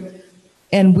for it,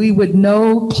 and we would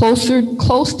know close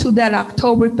to that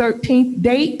October 13th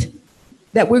date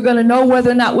that we're going to know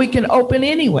whether or not we can open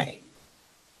anyway.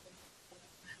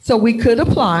 So we could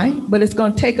apply, but it's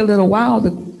going to take a little while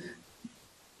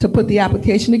to put the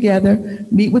application together,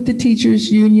 meet with the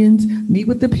teachers' unions, meet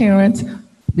with the parents,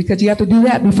 because you have to do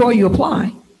that before you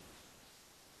apply.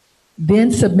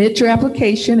 Then submit your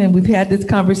application, and we've had this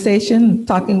conversation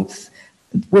talking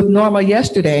with Norma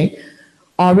yesterday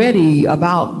already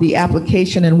about the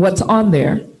application and what's on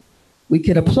there. We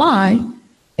could apply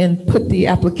and put the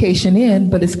application in,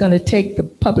 but it's going to take the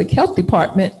public health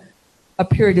department a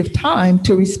period of time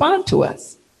to respond to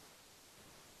us.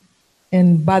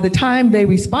 And by the time they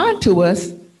respond to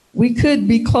us, we could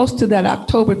be close to that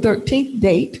October 13th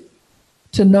date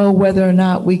to know whether or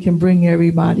not we can bring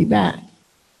everybody back.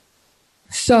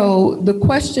 So the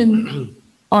question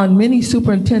on many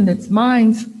superintendents'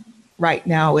 minds right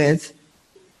now is,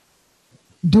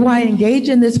 do I engage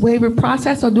in this waiver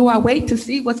process, or do I wait to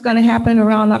see what's going to happen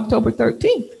around October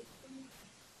 13th?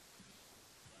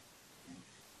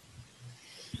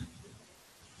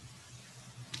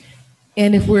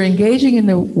 And if we're engaging in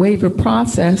the waiver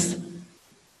process,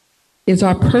 is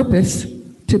our purpose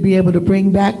to be able to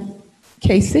bring back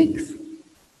K-6?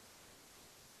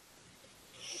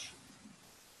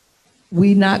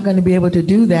 We're not going to be able to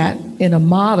do that in a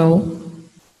model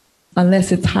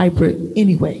unless it's hybrid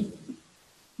anyway,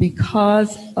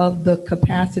 because of the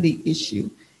capacity issue,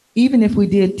 even if we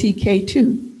did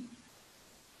TK2.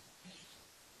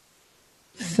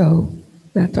 So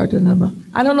that's our dilemma.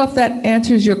 I don't know if that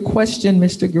answers your question,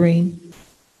 Mr. Green.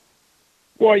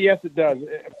 Well, yes, it does.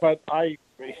 But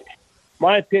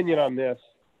my opinion on this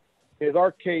is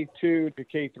our K2 to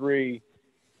K3,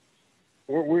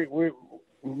 we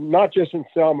not just in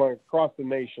Selma, across the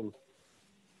nation,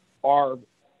 are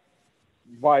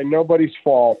by nobody's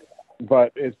fault,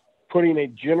 but it's putting a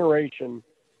generation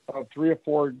of 3 or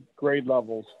 4 grade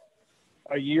levels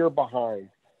a year behind.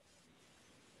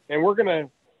 And we're going to,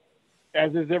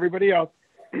 as is everybody else,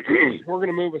 we're going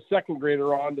to move a second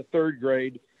grader on to third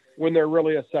grade when they're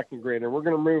really a second grader. We're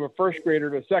going to move a first grader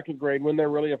to second grade when they're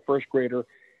really a first grader.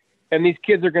 And these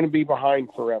kids are going to be behind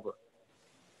forever.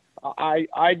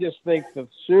 I just think the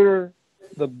sooner,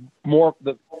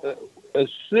 as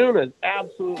soon as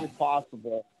absolutely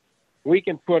possible, we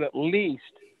can put at least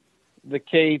the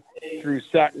K through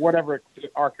whatever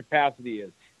our capacity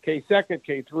is, K2,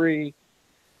 K3,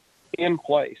 in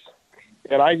place.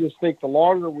 And I just think the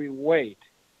longer we wait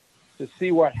to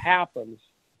see what happens,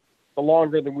 the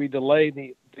longer that we delay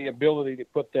the ability to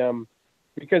put them,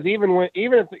 because even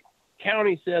if the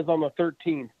county says on the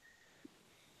 13th,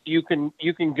 you can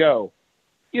go,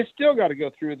 you still got to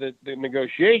go through the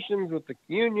negotiations with the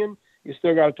union. You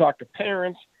still got to talk to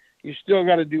parents. You still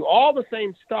got to do all the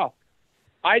same stuff.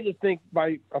 I just think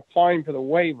by applying for the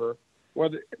waiver,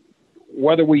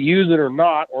 whether we use it or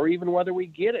not, or even whether we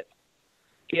get it,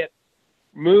 it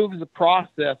moves the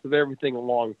process of everything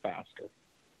along faster,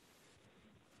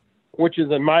 which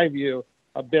is, in my view,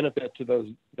 a benefit to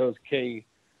those K2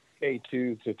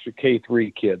 to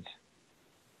K3 kids.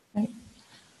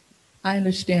 I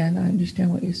understand. I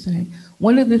understand what you're saying.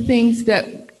 One of the things that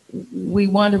we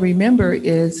want to remember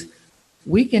is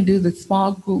we can do the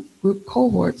small group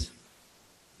cohorts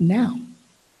now.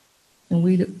 And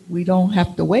we don't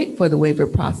have to wait for the waiver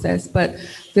process, but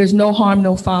there's no harm,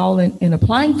 no foul in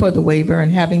applying for the waiver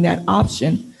and having that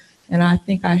option. And I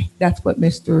think that's what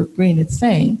Mr. Green is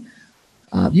saying.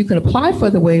 You can apply for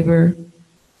the waiver,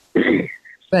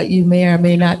 but you may or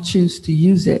may not choose to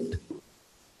use it.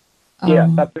 Yeah,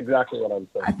 that's exactly what I'm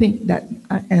saying. I think that,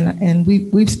 and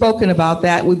we've spoken about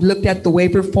that. We've looked at the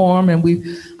waiver form, and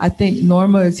I think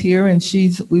Norma is here, and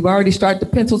we've already started to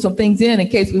pencil some things in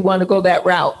case we want to go that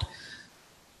route.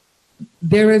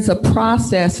 There is a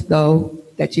process, though,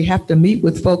 that you have to meet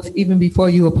with folks even before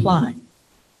you apply.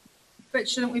 But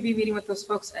shouldn't we be meeting with those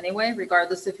folks anyway,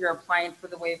 regardless if you're applying for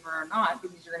the waiver or not?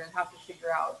 Because you're going to have to figure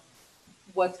out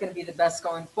what's going to be the best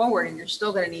going forward, and you're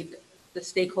still going to need the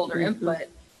stakeholder input,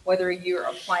 whether you're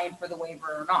applying for the waiver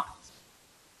or not.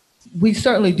 We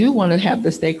certainly do want to have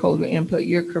the stakeholder input.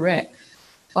 You're correct.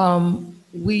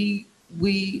 We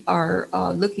are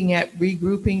looking at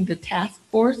regrouping the task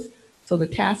force so the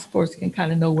task force can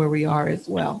kind of know where we are as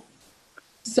well.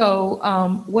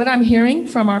 So what I'm hearing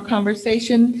from our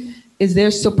conversation is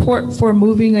there's support for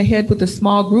moving ahead with the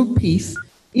small group piece,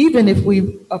 even if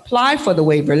we apply for the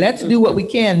waiver. Let's do what we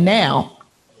can now.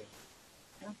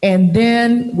 And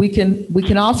then we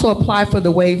can also apply for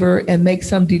the waiver and make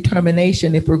some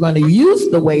determination if we're going to use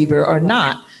the waiver or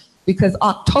not, because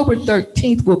October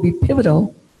 13th will be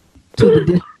pivotal to the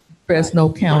district of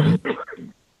Fresno County.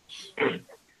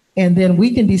 And then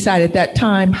we can decide at that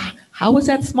time, how is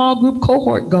that small group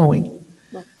cohort going?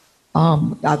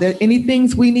 Are there any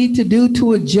things we need to do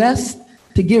to adjust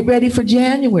to get ready for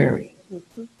January?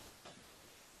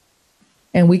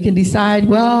 And we can decide,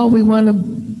 well, we want to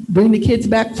bring the kids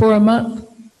back for a month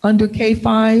under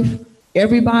K-5,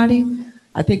 everybody.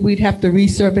 I think we'd have to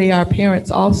resurvey our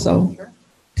parents also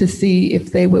to see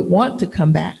if they would want to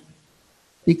come back,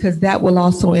 because that will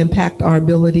also impact our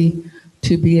ability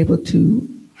to be able to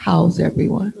house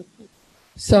everyone.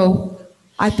 So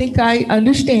I think I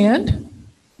understand,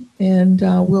 and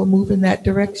we'll move in that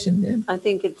direction then. I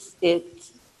think it's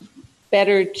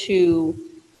better to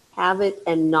have it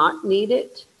and not need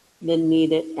it than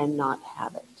need it and not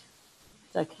have it.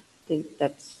 I think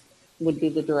would be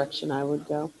the direction I would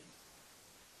go.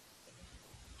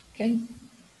 Okay.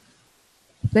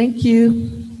 Thank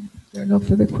you. There are no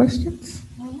further questions?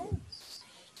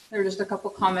 There were just a couple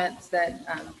comments that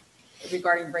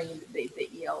regarding bringing the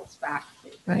ELs back.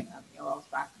 Right. ELs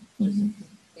back. We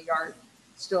are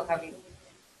still having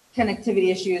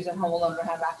connectivity issues, and home alone don't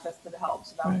have access to the help,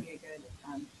 so that would be a good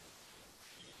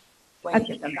way to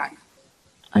get them back.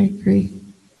 I agree.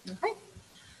 Okay.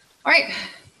 All right.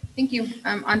 Thank you.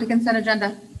 On to consent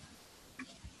agenda.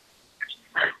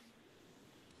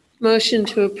 Motion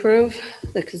to approve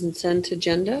the consent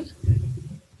agenda.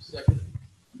 Second.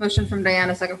 Motion from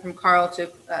Diana, second from Carl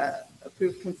to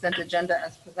approve consent agenda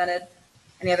as presented.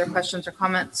 Any other questions or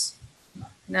comments?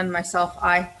 None. Myself,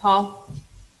 aye. Paul?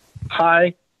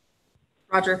 Hi.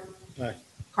 Roger? Aye.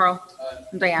 Carl? Aye.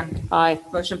 And Diane? Aye.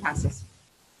 Motion passes.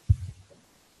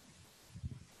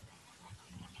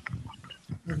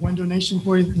 We have one donation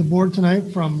for the board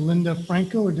tonight from Linda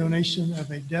Franco, a donation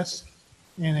of a desk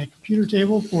and a computer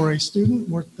table for a student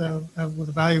worth with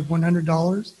a value of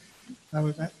 $100.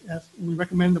 We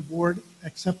recommend the board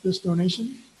accept this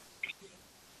donation.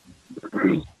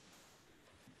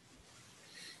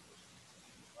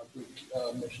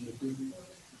 Motion to approve,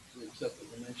 to accept the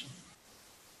donation.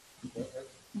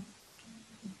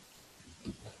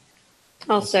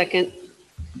 I'll second.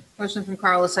 Motion from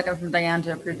Carl, a second from Diane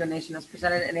to approve donation as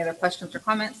presented. Any other questions or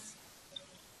comments?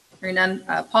 Hearing none.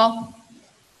 Paul?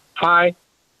 Hi.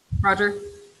 Roger?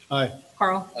 Aye.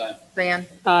 Carl? Aye. Diane?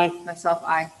 Aye. Myself,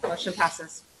 aye. Motion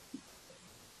passes.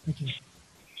 Thank you.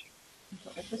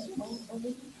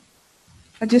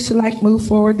 I'd just like to move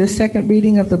forward the second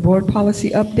reading of the board policy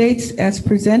updates as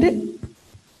presented.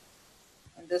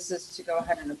 And this is to go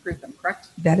ahead and approve them, correct?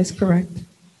 That is correct.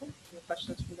 Any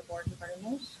questions from the board regarding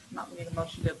those? Not, we need a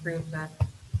motion to approve the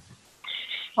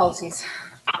policies.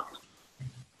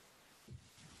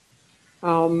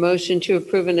 I'll motion to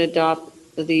approve and adopt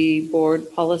the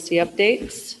board policy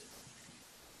updates.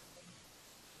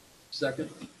 Second.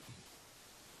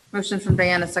 Motion from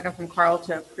Diana, second from Carl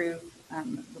to approve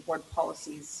the board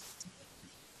policies.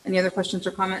 Any other questions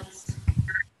or comments?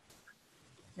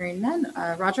 Hearing none.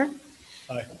 Roger?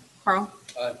 Aye. Carl?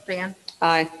 Aye. Diane?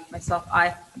 Aye. Myself,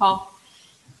 aye. Paul?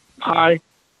 Hi.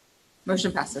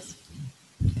 Motion passes.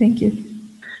 Thank you.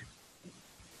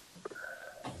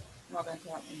 Well, called in to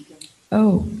help me give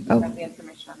Oh, have the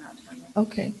information on that.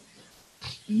 okay.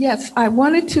 Yes, I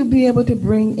wanted to be able to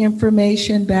bring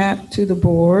information back to the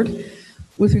board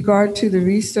with regard to the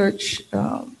research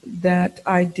that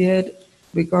I did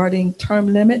regarding term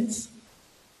limits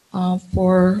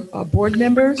for board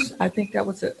members. I think that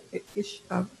was a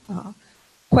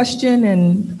question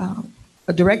and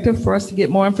a directive for us to get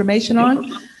more information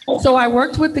on. So I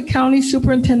worked with the county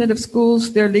superintendent of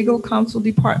schools, their legal counsel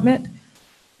department,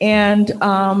 and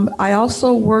I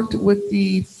also worked with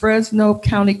the Fresno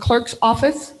County Clerk's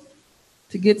Office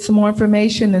to get some more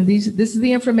information, and this is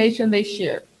the information they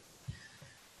shared.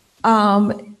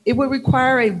 It would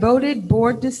require a voted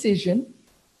board decision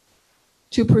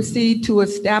to proceed to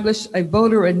establish a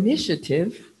voter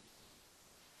initiative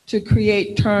to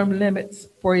create term limits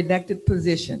for elected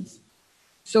positions.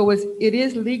 So it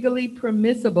is legally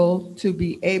permissible to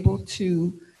be able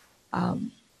to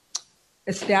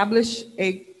establish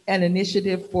an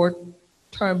initiative for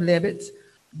term limits,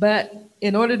 but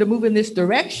in order to move in this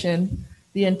direction,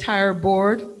 the entire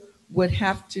board would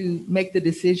have to make the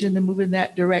decision to move in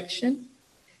that direction,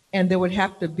 and there would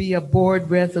have to be a board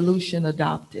resolution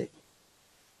adopted.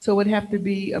 So it would have to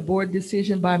be a board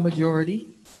decision by majority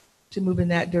to move in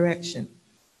that direction.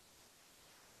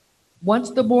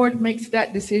 Once the board makes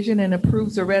that decision and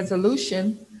approves a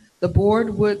resolution, the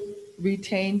board would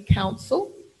retain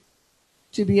counsel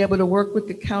to be able to work with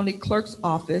the county clerk's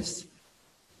office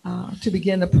to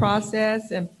begin the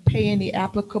process and pay any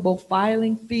applicable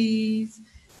filing fees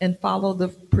and follow the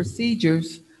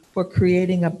procedures for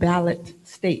creating a ballot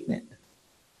statement.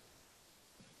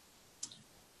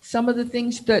 Some of the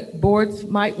things that boards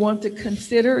might want to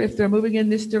consider if they're moving in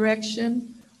this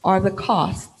direction are the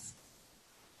costs.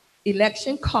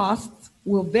 Election costs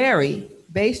will vary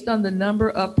based on the number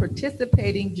of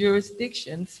participating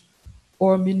jurisdictions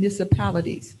or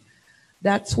municipalities.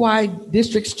 That's why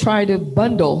districts try to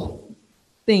bundle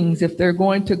things. If they're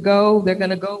going to go, they're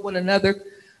going to go when another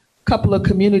couple of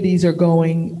communities are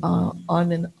going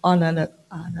on an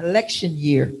election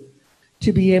year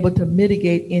to be able to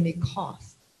mitigate any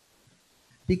cost.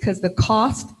 Because the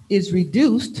cost is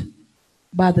reduced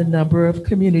by the number of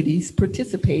communities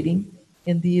participating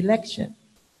in the election.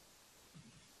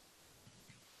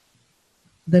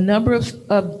 The number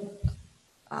of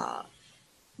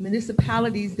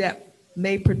municipalities that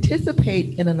may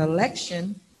participate in an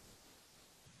election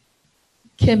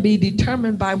can be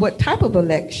determined by what type of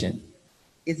election.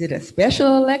 Is it a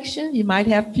special election? You might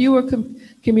have fewer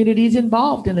communities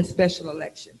involved in a special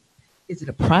election. Is it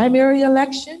a primary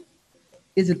election?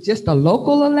 Is it just a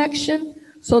local election?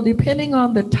 So depending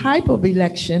on the type of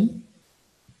election,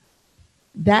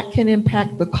 that can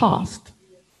impact the cost.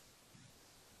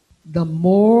 The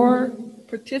more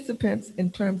participants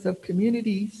in terms of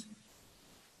communities,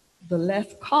 the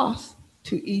less cost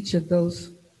to each of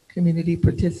those community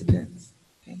participants.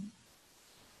 Okay.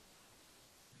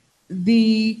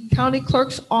 The county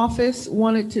clerk's office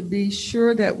wanted to be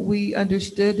sure that we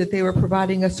understood that they were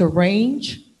providing us a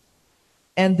range,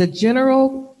 and the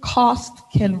general cost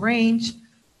can range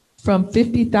from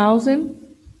 $50,000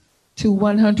 to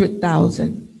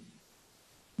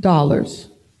 $100,000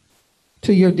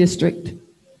 to your district.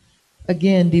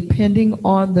 Again, depending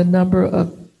on the number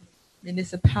of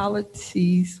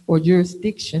municipalities or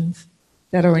jurisdictions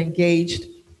that are engaged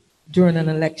during an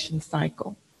election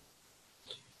cycle.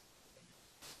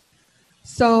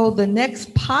 So the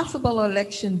next possible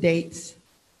election dates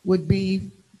would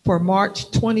be for March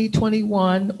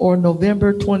 2021 or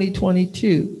November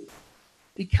 2022.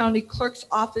 The county clerk's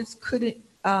office couldn't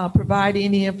provide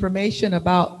any information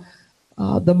about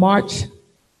the March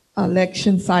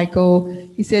election cycle.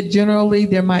 He said generally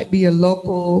there might be a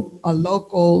local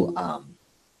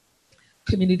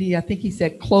community. I think he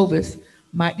said Clovis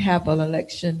might have an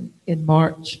election in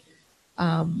March,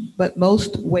 but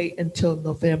most wait until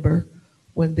November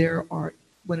when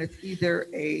it's either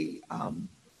a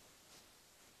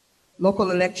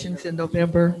local elections in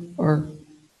November or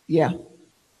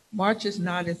March is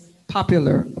not as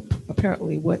popular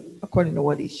apparently according to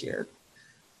what he shared.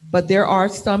 But there are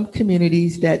some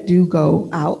communities that do go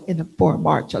out for a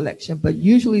March election, but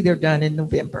usually they're done in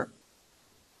November.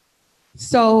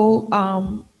 So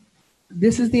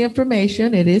this is the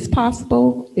information. It is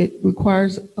possible. It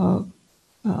requires a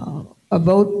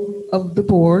vote of the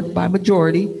board by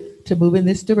majority to move in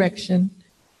this direction.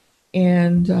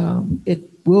 And it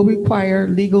will require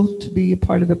legal to be a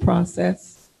part of the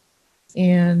process.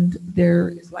 And there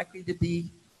is likely to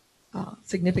be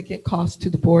significant cost to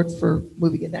the board for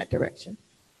moving in that direction.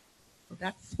 So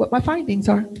that's what my findings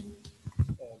are. Dr.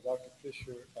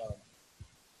 Fisher,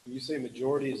 when you say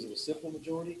majority, is it a simple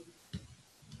majority?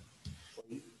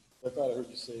 I thought I heard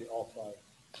you say all 5.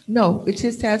 No, it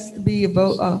just has to be a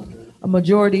vote, a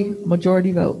majority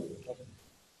vote.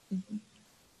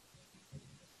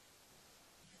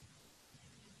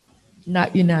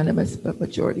 Not unanimous, but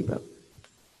majority vote.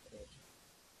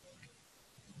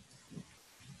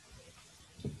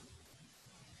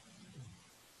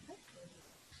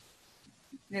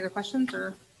 Any other questions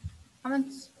or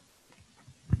comments?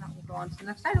 Now we'll go on to the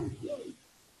next item.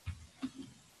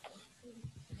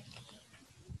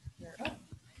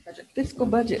 Fiscal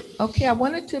budget. Okay, I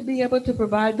wanted to be able to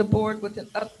provide the board with an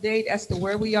update as to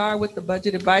where we are with the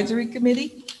Budget Advisory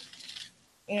Committee.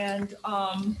 And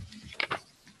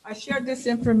I shared this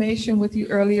information with you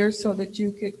earlier so that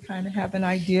you could kind of have an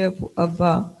idea of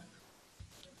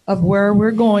where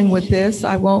we're going with this.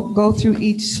 I won't go through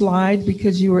each slide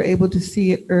because you were able to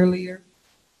see it earlier.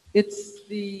 It's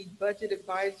the Budget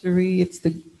Advisory, it's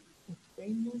the,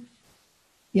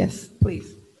 yes,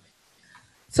 please.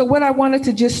 So what I wanted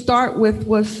to just start with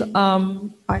was,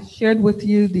 I shared with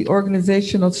you the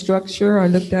organizational structure. I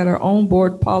looked at our own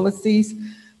board policies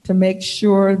to make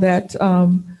sure that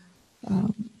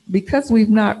because we've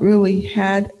not really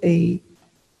had an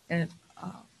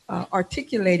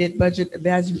articulated budget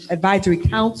advisory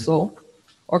council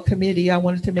or committee, I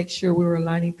wanted to make sure we were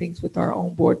aligning things with our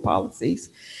own board policies.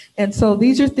 And so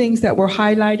these are things that were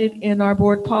highlighted in our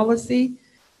board policy.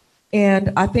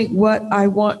 And I think what I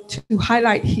want to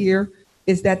highlight here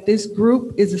is that this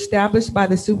group is established by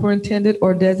the superintendent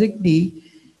or designee,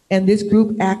 and this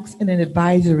group acts in an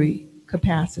advisory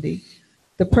capacity.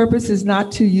 The purpose is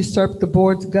not to usurp the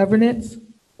board's governance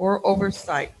or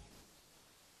oversight.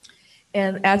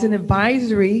 And as an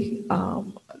advisory,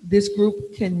 this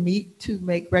group can meet to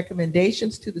make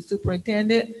recommendations to the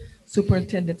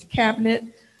superintendent's cabinet,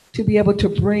 to be able to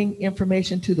bring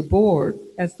information to the board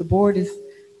as the board is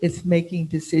making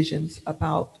decisions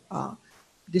about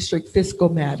district fiscal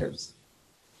matters.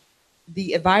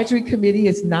 The advisory committee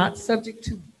is not subject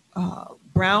to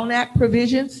Brown Act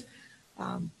provisions.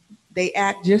 They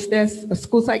act just as a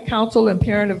school site council and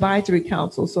parent advisory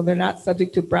council, so they're not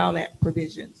subject to Brown Act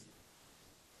provisions.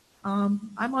 I'm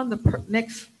on the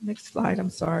next slide,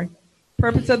 I'm sorry.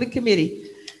 Purpose of the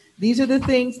committee. These are the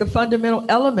things, the fundamental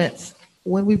elements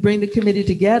when we bring the committee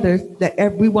together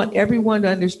that we want everyone to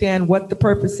understand what the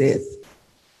purpose is.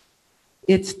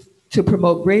 It's to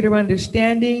promote greater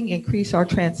understanding, increase our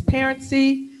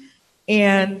transparency,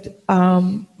 and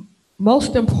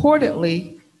most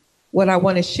importantly, what I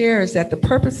want to share is that the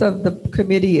purpose of the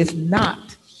committee is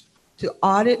not to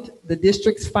audit the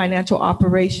district's financial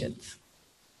operations,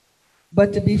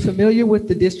 but to be familiar with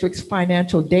the district's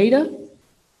financial data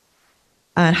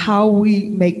and how we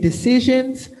make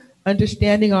decisions,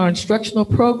 understanding our instructional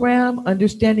program,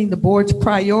 understanding the board's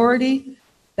priority.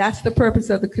 That's the purpose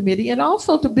of the committee, and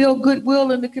also to build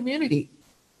goodwill in the community,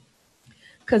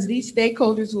 because these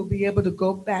stakeholders will be able to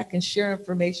go back and share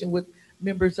information with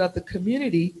members of the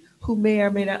community who may or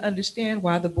may not understand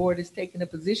why the board is taking a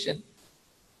position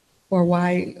or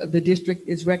why the district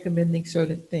is recommending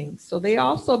certain things. So they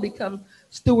also become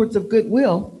stewards of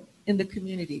goodwill in the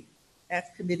community as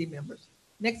committee members.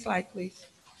 Next slide, please.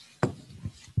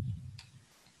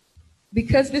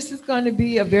 Because this is going to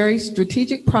be a very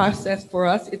strategic process for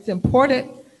us, it's important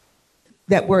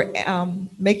that we're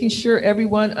making sure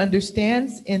everyone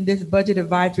understands in this budget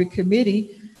advisory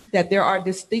committee that there are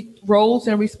distinct roles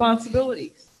and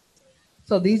responsibilities.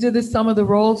 So these are some of the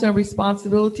roles and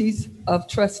responsibilities of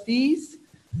trustees.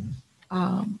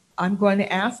 I'm going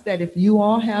to ask that if you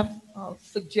all have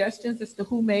suggestions as to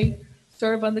who may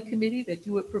serve on the committee, that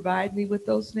you would provide me with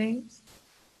those names.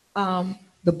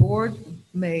 The board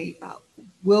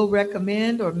will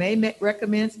recommend or may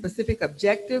recommend specific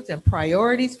objectives and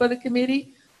priorities for the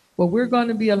committee. Well, we're going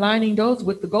to be aligning those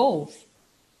with the goals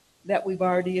that we've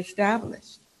already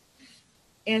established.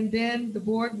 And then the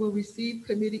board will receive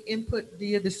committee input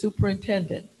via the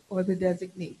superintendent or the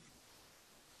designee.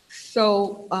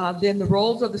 So then the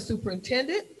roles of the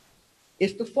superintendent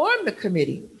is to form the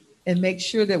committee and make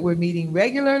sure that we're meeting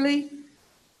regularly,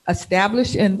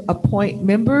 establish and appoint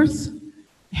members,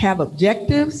 have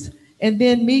objectives, and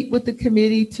then meet with the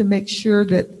committee to make sure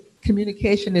that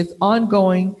communication is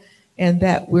ongoing and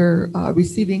that we're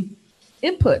receiving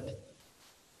input.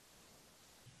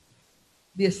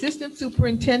 The assistant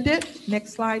superintendent,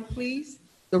 next slide, please.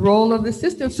 The role of the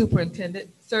assistant superintendent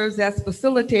serves as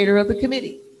facilitator of the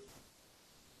committee.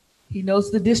 He knows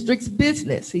the district's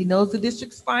business. He knows the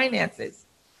district's finances.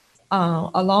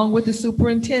 Along with the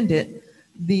superintendent,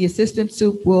 the assistant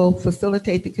sup will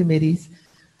facilitate the committees,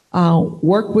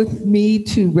 work with me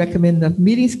to recommend the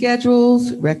meeting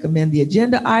schedules, recommend the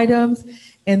agenda items,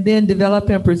 and then develop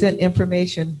and present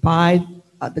information by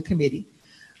the committee.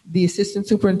 The assistant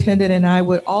superintendent and I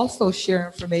would also share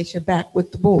information back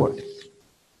with the board.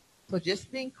 So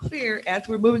just being clear as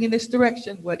we're moving in this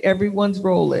direction, what everyone's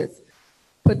role is.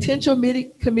 Potential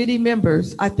committee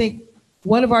members, I think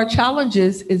one of our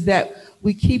challenges is that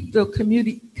we keep the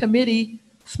committee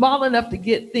small enough to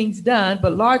get things done,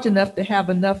 but large enough to have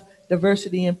enough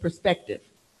diversity and perspective.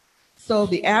 So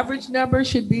the average number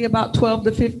should be about 12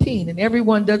 to 15, and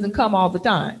everyone doesn't come all the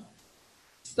time.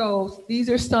 So these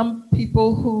are some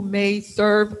people who may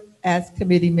serve as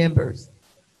committee members.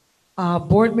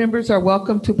 Board members are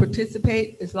welcome to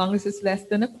participate as long as it's less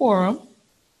than a quorum.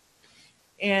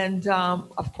 And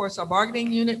of course, our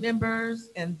bargaining unit members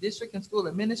and district and school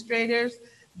administrators.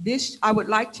 I would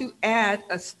like to add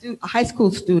a high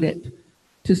school student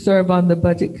to serve on the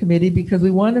budget committee because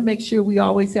we want to make sure we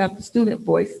always have the student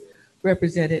voice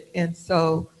represented. And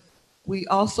so we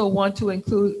also want to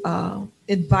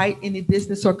invite any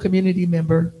business or community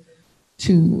member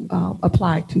to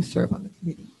apply to serve on the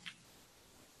committee.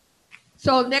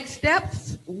 So next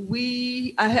steps,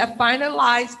 we have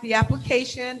finalized the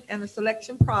application and the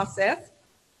selection process.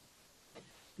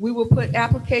 We will put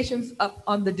applications up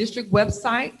on the district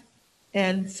website.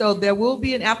 And so there will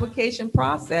be an application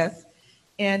process,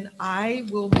 and I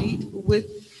will meet with,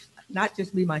 not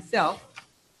just me, myself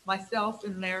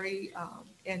and Larry,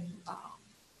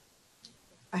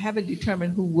 I haven't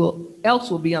determined who else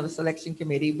will be on the selection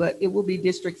committee, but it will be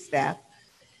district staff.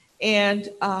 And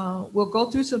we'll go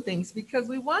through some things because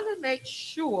we want to make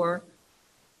sure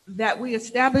that we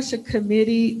establish a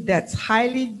committee that's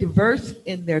highly diverse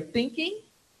in their thinking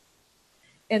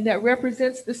and that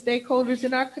represents the stakeholders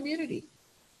in our community.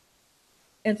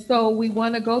 And so we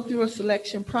want to go through a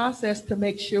selection process to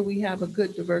make sure we have a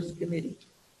good, diverse committee.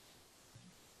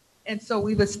 And so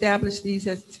we've established these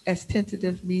as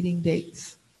tentative meeting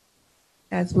dates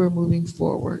as we're moving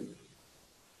forward.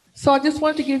 So I just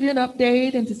wanted to give you an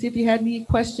update and to see if you had any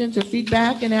questions or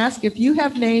feedback, and ask if you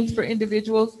have names for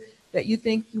individuals that you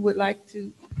think you would like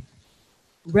to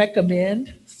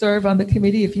recommend serve on the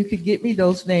committee, if you could get me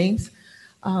those names,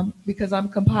 because I'm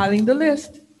compiling the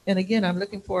list. And again, I'm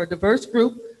looking for a diverse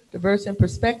group, diverse in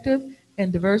perspective,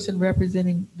 and diverse in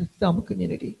representing the Selma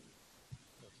community.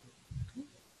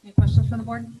 Any questions from the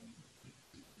board?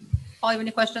 Paul, you have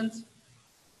any questions?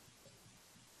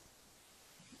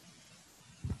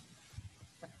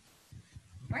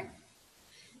 All right.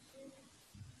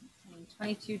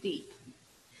 22D.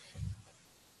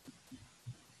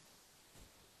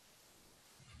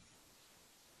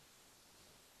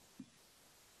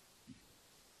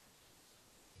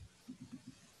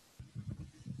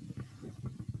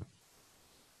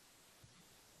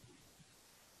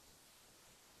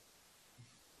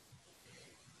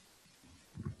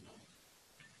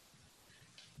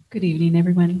 Good evening,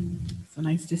 everyone. So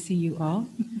nice to see you all.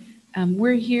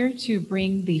 We're here to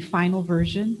bring the final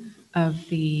version of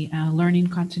the learning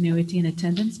continuity and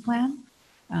attendance plan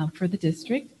for the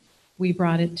district. We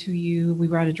brought it to you, we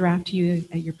brought a draft to you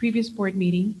at your previous board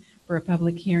meeting for a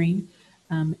public hearing.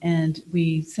 And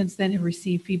we since then have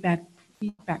received feedback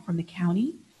from the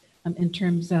county in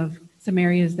terms of some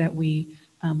areas that we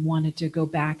wanted to go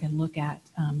back and look at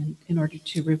in order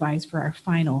to revise for our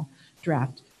final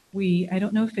draft. I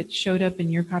don't know if it showed up in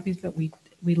your copies, but we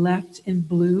left in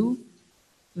blue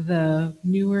the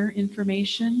newer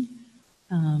information.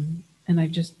 And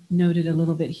I've just noted a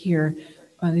little bit here.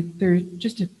 There are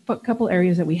just a couple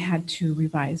areas that we had to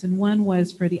revise. And one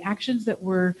was for the actions that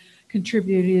were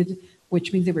contributed,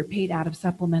 which means they were paid out of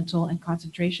supplemental and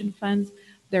concentration funds.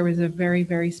 There was a very,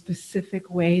 very specific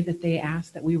way that they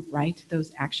asked that we write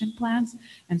those action plans.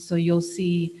 And so you'll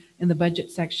see in the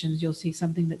budget sections, you'll see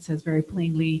something that says very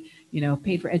plainly,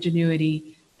 paid for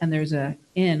Edgenuity, and there's a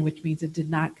N, which means it did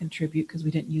not contribute because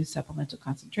we didn't use supplemental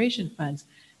concentration funds.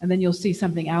 And then you'll see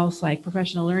something else like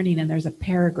professional learning, and there's a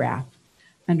paragraph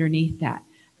underneath that.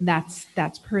 And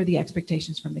that's per the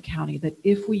expectations from the county, that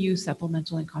if we use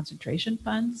supplemental and concentration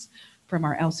funds from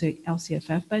our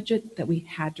LCFF budget, that we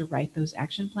had to write those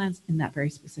action plans in that very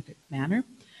specific manner.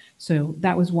 So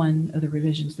that was one of the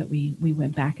revisions that we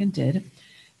went back and did.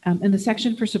 In the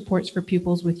section for supports for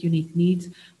pupils with unique needs,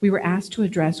 we were asked to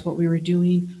address what we were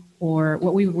doing or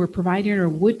what we were providing or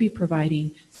would be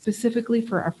providing specifically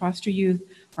for our foster youth,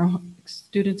 our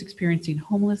students experiencing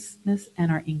homelessness,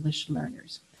 and our English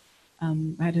learners. I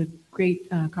had a great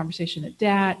conversation at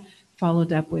DAT,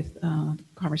 followed up with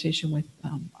conversation with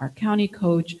our county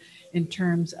coach in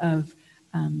terms of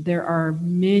there are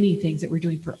many things that we're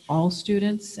doing for all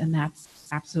students, and that's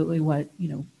absolutely what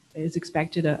is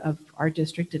expected of our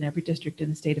district and every district in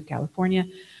the state of California.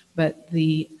 But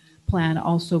the plan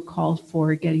also called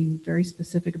for getting very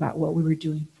specific about what we were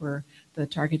doing for the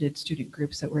targeted student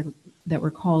groups that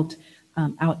were called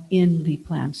out in the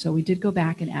plan. So we did go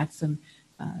back and add some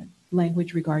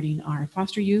language regarding our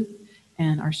foster youth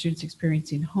and our students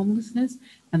experiencing homelessness.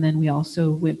 And then we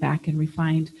also went back and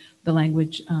refined the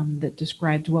language that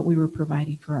described what we were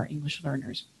providing for our English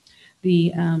learners.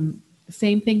 The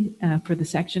same thing for the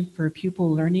section for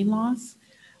pupil learning loss.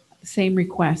 Same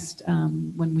request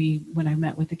when I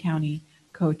met with the county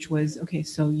coach was, okay,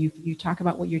 so you talk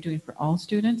about what you're doing for all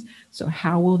students. So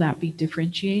how will that be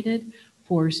differentiated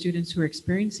for students who are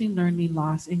experiencing learning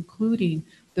loss, including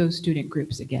those student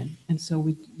groups again? And so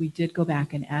we did go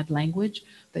back and add language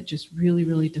that just really,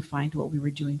 really defined what we were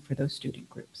doing for those student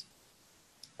groups.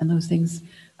 And those things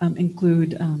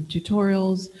include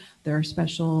tutorials. There are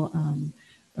special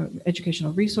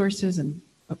educational resources and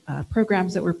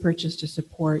programs that were purchased to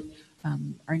support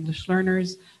our English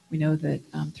learners. We know that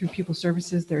through Pupil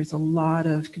Services, there's a lot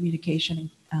of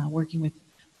communication working with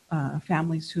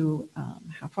families who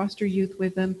have foster youth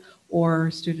with them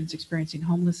or students experiencing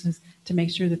homelessness to make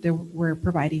sure that we're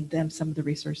providing them some of the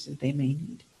resources they may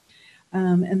need.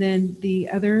 And then the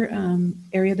other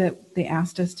area that they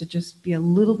asked us to just be a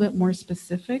little bit more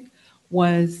specific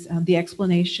was the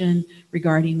explanation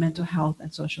regarding mental health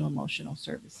and social emotional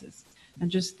services,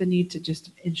 and just the need to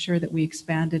just ensure that we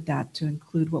expanded that to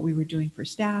include what we were doing for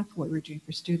staff, what we were doing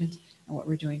for students, and what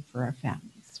we're doing for our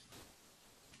families.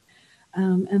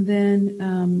 And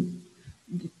then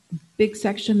big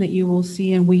section that you will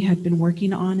see, and we had been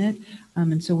working on it,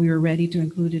 and so we were ready to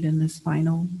include it in this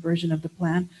final version of the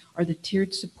plan, are the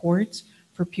tiered supports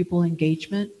for pupil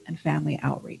engagement and family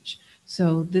outreach.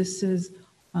 So this is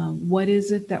what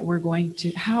is it that we're going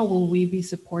to, how will we be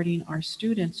supporting our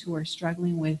students who are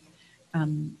struggling with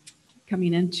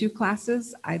coming into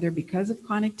classes, either because of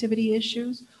connectivity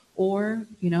issues or,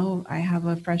 I have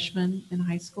a freshman in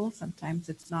high school. Sometimes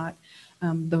it's not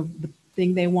the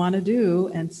thing they want to do.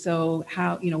 And so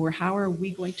how are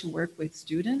we going to work with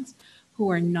students who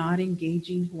are not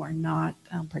engaging, who are not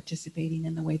participating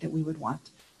in the way that we would want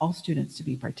all students to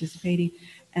be participating?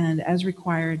 And as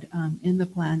required in the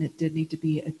plan, it did need to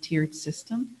be a tiered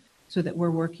system so that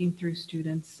we're working through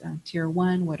students. Tier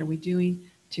 1, what are we doing?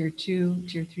 Tier 2,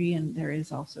 Tier 3, and there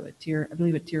is also a tier, I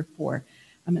believe a Tier 4.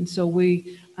 And so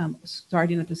we,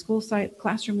 starting at the school site,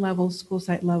 classroom level, school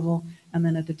site level, and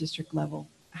then at the district level,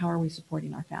 how are we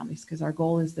supporting our families? Because our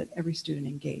goal is that every student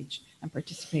engage and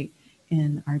participate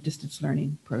in our distance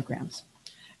learning programs.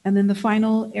 And then the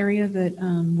final area that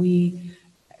we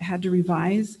had to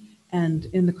revise, and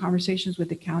in the conversations with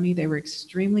the county, they were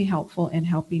extremely helpful in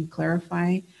helping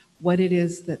clarify what it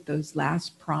is that those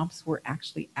last prompts were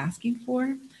actually asking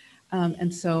for.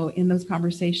 And so in those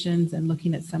conversations and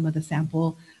looking at some of the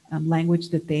sample language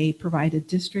that they provided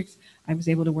districts, I was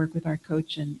able to work with our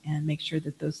coach and make sure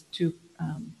that those two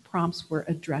prompts were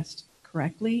addressed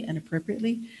correctly and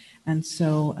appropriately. And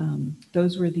so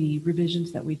those were the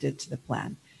revisions that we did to the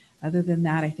plan. Other than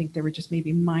that, I think there were just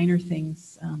maybe minor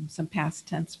things, some past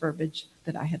tense verbiage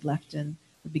that I had left in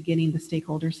the beginning, the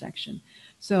stakeholder section.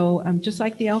 So just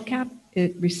like the LCAP,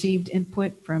 it received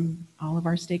input from all of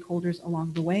our stakeholders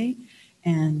along the way,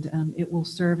 and it will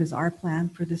serve as our plan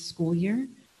for this school year.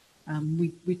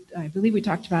 I believe we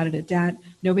talked about it at DAT.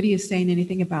 Nobody is saying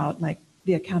anything about like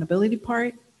the accountability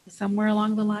part somewhere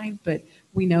along the line, but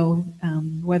we know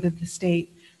whether the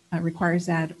state requires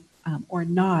that or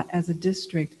not as a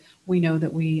district. We know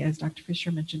that we, as Dr.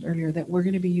 Fisher mentioned earlier, that we're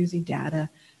going to be using data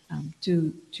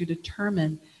to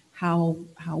determine how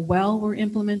well we're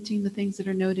implementing the things that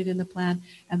are noted in the plan,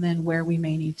 and then where we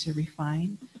may need to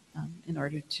refine in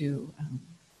order to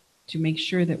make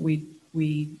sure that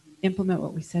we implement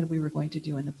what we said we were going to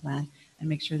do in the plan and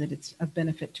make sure that it's of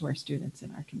benefit to our students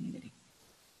in our community.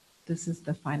 This is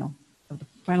the final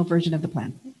version of the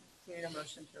plan. We need a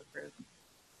motion to approve.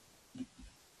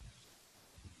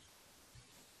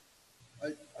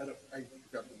 I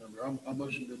forgot the number. I'm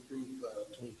motion to approve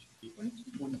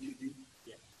 22D.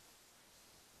 Yeah.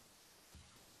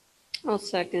 I'll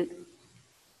second.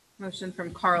 Motion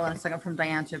from Carl and a second from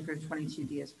Diane to approve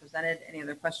 22D as presented. Any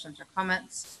other questions or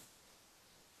comments?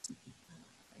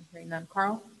 Hearing none.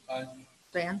 Carl? Aye.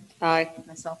 Diane? Aye.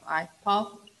 Myself, aye.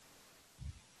 Paul?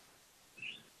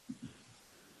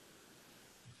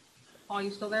 Paul,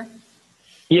 you still there?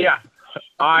 Yeah,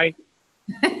 aye.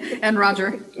 And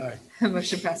Roger? Aye.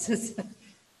 Motion passes.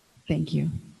 Thank you.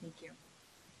 Thank you.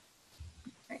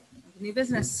 Okay, new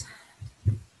business.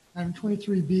 Item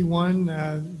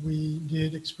 23B1, we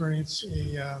did experience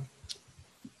a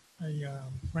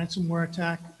ransomware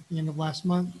attack at the end of last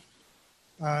month.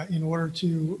 In order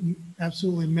to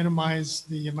absolutely minimize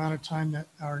the amount of time that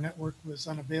our network was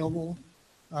unavailable,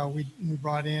 we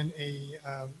brought in a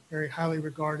very highly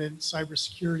regarded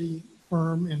cybersecurity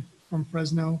firm from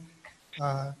Fresno.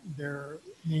 Their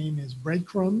name is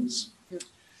Breadcrumbs.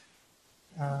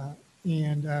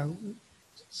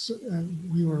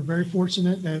 We were very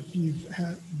fortunate that if you've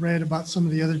read about some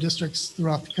of the other districts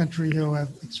throughout the country who have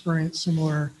experienced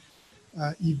similar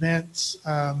events.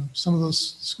 Some of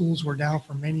those schools were down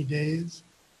for many days.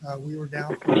 We were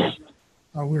down for,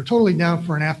 we were totally down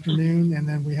for an afternoon, and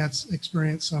then we had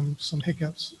experienced some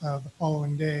hiccups the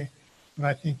following day. But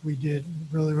I think we did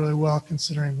really, really well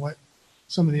considering what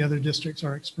some of the other districts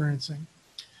are experiencing.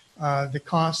 The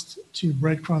cost to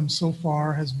Breadcrumbs so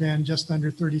far has been just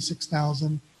under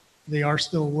 $36,000. They are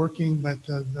still working, but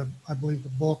I believe the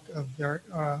bulk of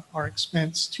our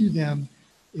expense to them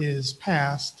is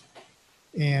past.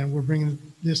 And we're bringing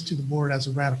this to the board as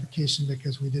a ratification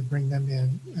because we did bring them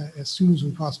in as soon as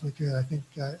we possibly could. I think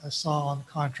I saw on the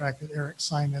contract that Eric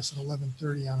signed this at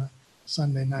 11:30 on a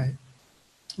Sunday night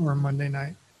or a Monday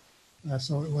night.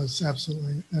 So it was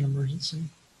absolutely an emergency.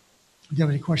 Do you have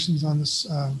any questions on this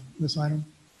this item?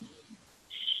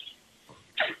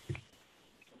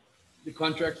 The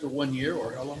contract for 1 year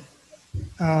or how long?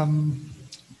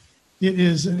 It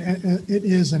is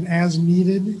an as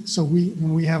needed. So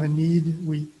when we have a need,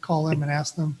 we call them and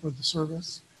ask them for the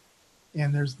service.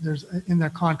 And there's in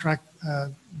their contract,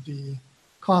 the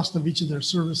cost of each of their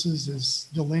services is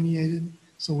delineated.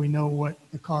 So we know what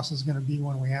the cost is going to be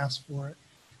when we ask for it.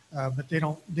 But they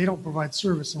don't provide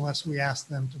service unless we ask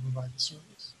them to provide the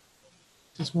service.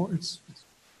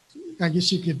 I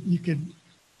guess you could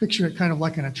picture it kind of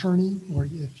like an attorney, or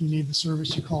if you need the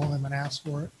service, you call them and ask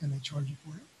for it and they charge you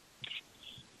for it.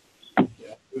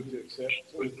 Yeah, move to accept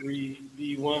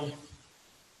 23B1.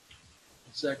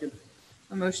 Second.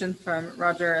 A motion from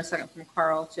Roger, a second from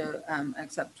Carl to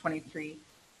accept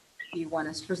 23B1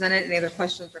 as presented. Any other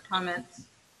questions or comments?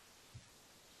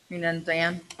 Hearing none.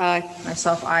 Diane? Aye.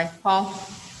 Myself, aye. Paul?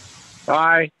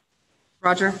 Aye.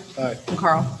 Roger? Aye. And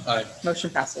Carl? Aye. Motion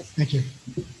passes. Thank you.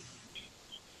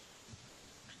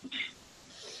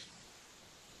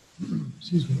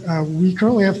 Excuse me. We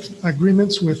currently have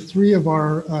agreements with 3 of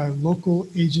our local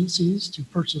agencies to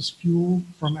purchase fuel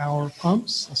from our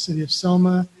pumps: the City of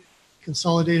Selma,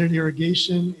 Consolidated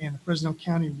Irrigation, and the Fresno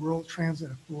County Rural Transit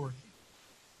Authority.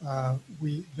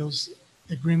 Those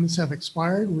agreements have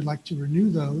expired. We'd like to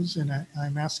renew those, and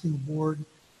I'm asking the board,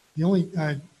 the only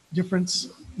difference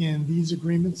in these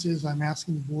agreements is I'm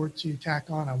asking the board to tack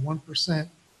on a 1%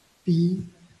 fee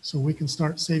so we can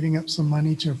start saving up some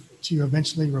money to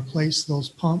eventually replace those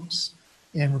pumps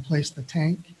and replace the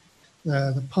tank.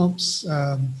 The pumps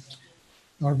are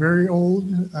very old.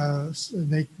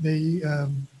 They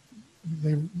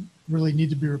really need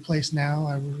to be replaced now.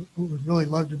 I would really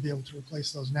love to be able to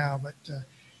replace those now, but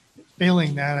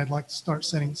failing that, I'd like to start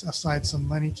setting aside some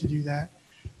money to do that.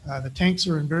 The tanks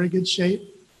are in very good shape.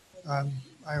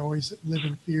 I always live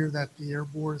in fear that the air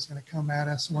board is going to come at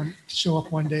us, show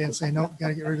up one day and say, nope, got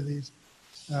to get rid of these.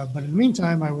 But in the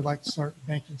meantime, I would like to start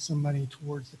banking some money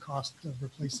towards the cost of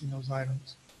replacing those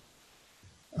items.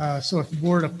 So if the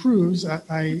board approves,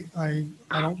 I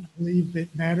don't believe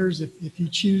it matters. If you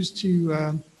choose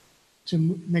to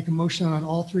make a motion on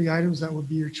all 3 items, that would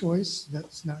be your choice.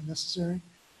 That's not necessary.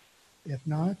 If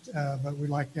not, but we'd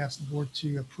like to ask the board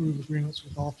to approve agreements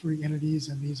with all 3 entities,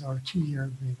 and these are 2-year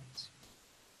agreements.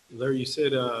 Larry, you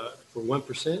said for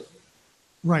 1%?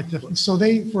 Right. So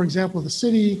for example, the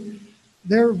city,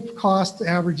 their cost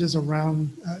averages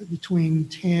around between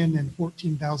 $10,000 and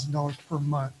 $14,000 per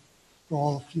month for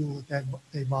all the fuel that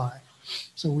they buy.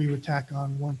 So we would tack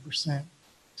on 1%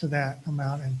 to that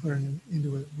amount and put it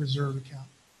into a reserve account.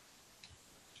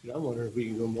 I wonder if we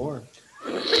can go more.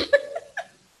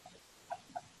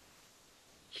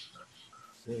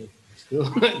 It's still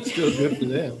good for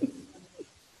them.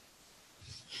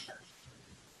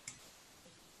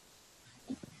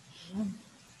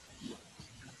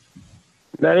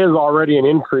 That is already an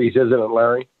increase, isn't it,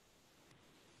 Larry?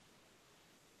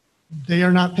 They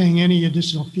are not paying any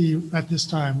additional fee at this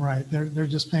time, right? They're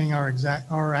just paying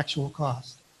our actual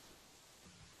cost.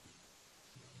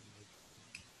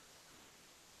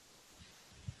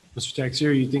 Mr.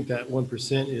 Taxier, you think that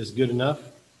 1% is good enough?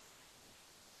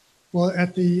 Well,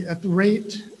 at the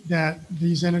rate that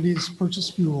these entities purchase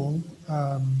fuel,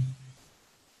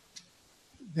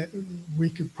 that we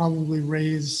could probably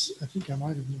raise, I think I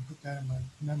might have even put that in my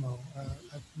memo.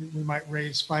 We might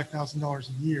raise $5,000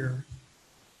 a year.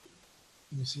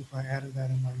 Let me see if I added that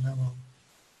in my memo.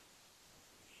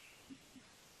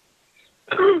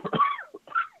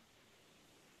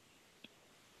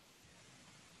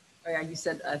 Oh yeah, you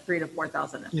said 3,000 to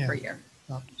 4,000 Yeah. per year.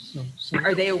 So,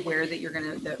 Are they aware that you're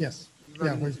gonna? yes,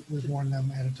 yeah, we've warned them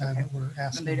ahead of time that we're And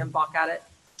asking. they didn't balk at it?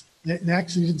 They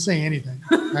actually didn't say anything.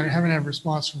 I haven't had a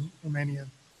response from any of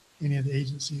the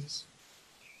agencies.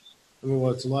 I mean,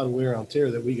 well, it's a lot of wear on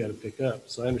tear that we got to pick up.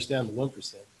 So I understand the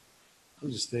 1%.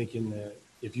 I'm just thinking that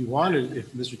if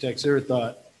Mr. Texera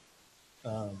thought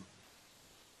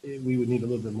we would need a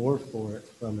little bit more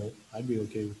from it, I'd be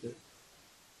okay with it.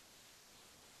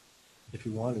 If he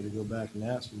wanted to go back and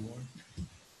ask for more.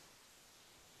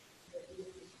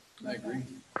 I agree.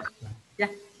 Yeah.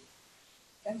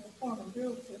 That's the form of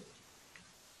bill.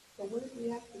 So what if we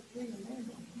have to bring them in?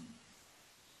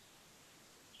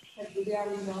 Do they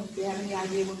already know? Do they have any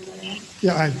idea what's going on?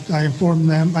 Yeah, I informed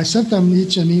them. I sent them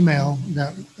each an email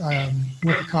that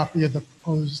with a copy of the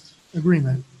proposed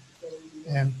agreement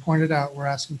and pointed out we're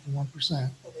asking for 1%.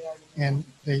 And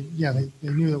they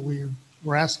knew that we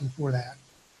were asking for that.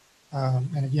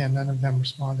 And again, none of them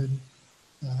responded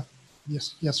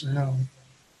yes or no.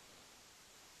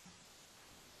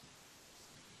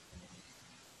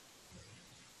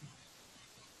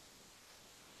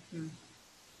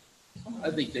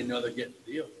 I think they know they're getting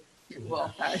the deal.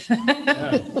 Well,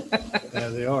 Yeah,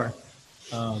 they are.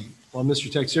 Well,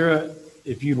 Mr. Texera,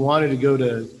 if you'd wanted to go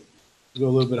a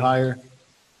little bit higher,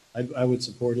 I would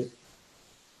support it.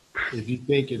 If you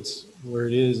think it's where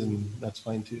it is, and that's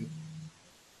fine too.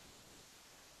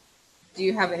 do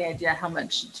you have any idea how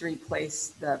much to replace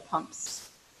the pumps?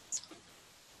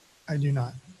 I do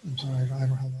not. I'm sorry, I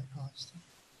don't have that cost.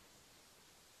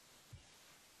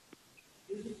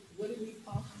 Would it be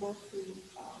possible to,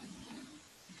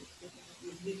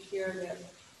 you share that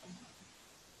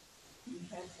you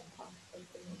have some cost of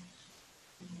things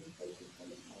in the places for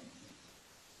the phone?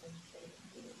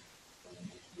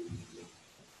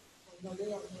 No, they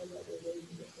don't know that they're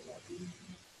raising it for that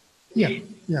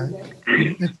reason.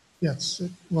 Yeah. Yes.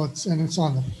 Well, it's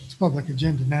on the public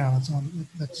agenda now.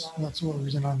 That's what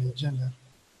was on the agenda.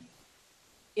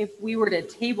 If we were to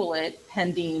table it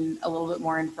pending a little bit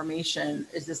more information,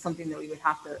 is this something that we would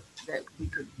have to, that we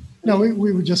could? No,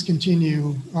 we would just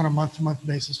continue on a month-to-month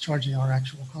basis charging our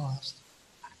actual cost.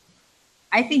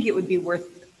 I think it would be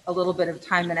worth a little bit of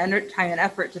time and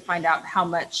effort to find out how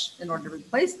much in order to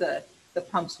replace the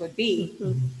pumps would be.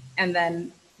 Mm-hmm. And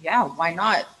then, yeah, why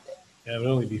not? Yeah, it would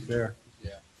only be fair.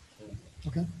 Yeah.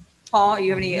 Okay. Paul,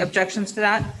 you have any objections to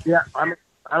that? Yeah, I'm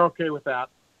okay with that.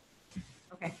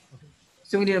 Okay.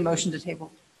 So we need a motion to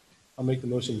table. I'll make the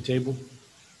motion to table.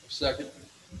 Second.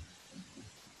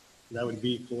 That would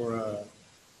be for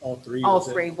all three. All is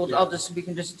it? three. Yeah. We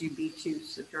can just do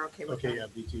B2s if you're okay with Okay, that.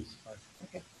 yeah, B2's fine.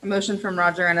 Okay. A motion from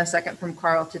Roger and a second from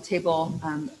Carl to table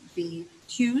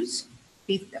B2s,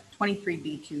 23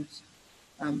 B2s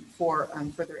for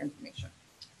further information.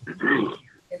 Any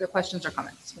other questions or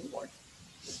comments from the board?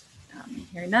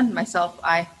 Hearing none, myself,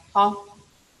 aye. Paul?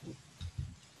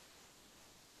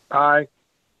 Aye.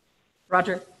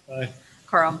 Roger? Aye.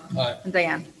 Carl? Aye. And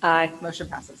Diane? Aye. Motion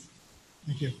passes.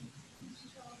 Thank you.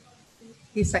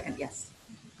 He's second, yes.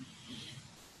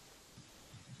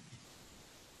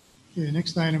 Okay, the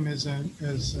next item is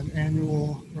an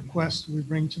annual request we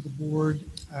bring to the board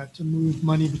to move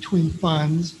money between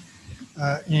funds.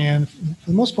 And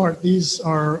for the most part, these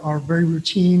are very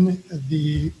routine.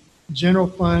 The general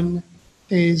fund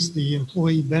pays the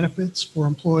employee benefits for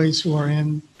employees who are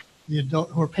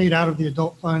paid out of the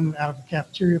adult fund, out of the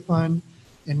cafeteria fund.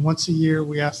 And once a year,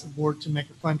 we ask the board to make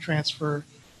a fund transfer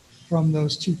from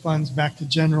those two funds back to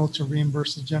general to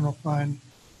reimburse the general fund.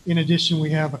 In addition, we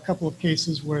have a couple of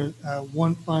cases where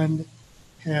one fund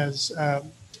has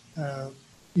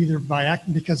either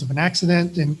because of an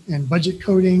accident in budget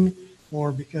coding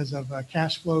or because of a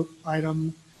cash flow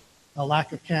item, a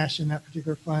lack of cash in that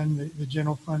particular fund, the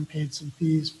general fund paid some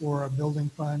fees for a building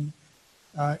fund.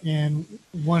 In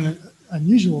one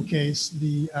unusual case,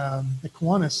 the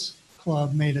Kiwanis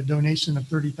Club made a donation of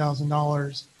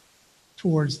 $30,000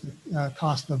 towards the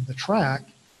cost of the track,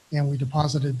 and we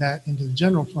deposited that into the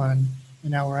general fund,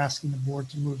 and now we're asking the board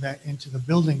to move that into the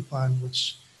building fund,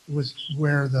 which was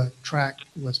where the track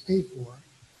was paid for.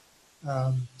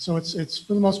 So it's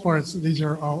for the most part, these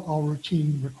are all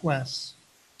routine requests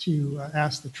to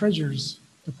ask the Treasurer's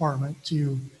Department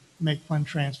to make fund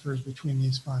transfers between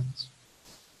these funds.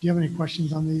 Do you have any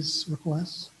questions on these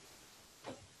requests?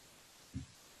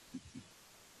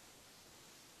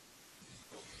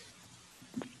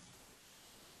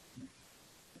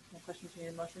 No questions, you need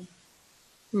a motion?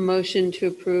 Motion to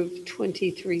approve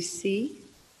 23C.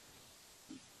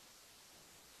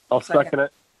 I'll second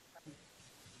it.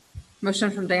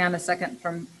 Motion from Diane, a second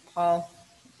from Paul.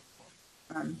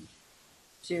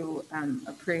 to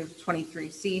approve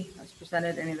 23C as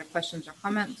presented. Any other questions or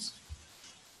comments?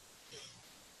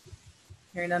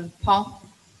 Hearing none. Paul?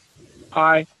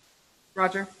 Aye.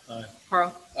 Roger? Aye.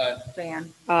 Carl? Aye.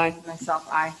 Diane? Aye. Myself,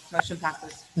 aye. Motion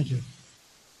passes. Thank you.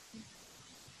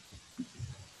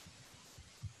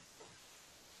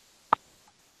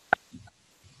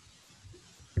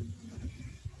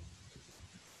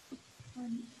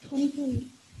 On 23,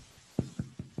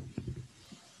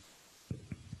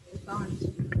 It's on.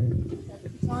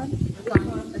 it's on?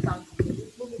 It's on.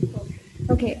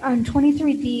 Okay, on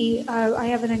 23D, I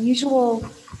have an unusual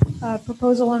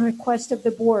proposal and request of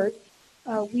the board.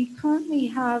 We currently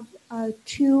have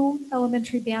two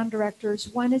elementary band directors.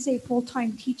 One is a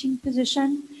full-time teaching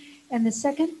position, and the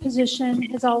second position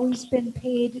has always been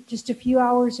paid just a few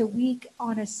hours a week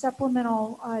on a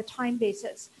supplemental time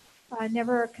basis,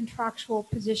 never a contractual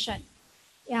position.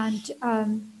 And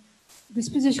this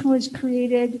position was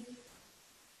created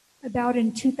about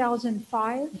in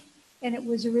 2005, and it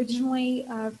was originally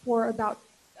for about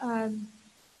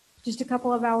just a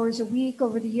couple of hours a week.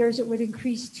 Over the years, it would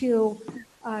increase to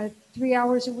 3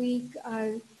 hours a week.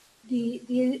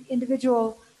 The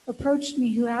individual approached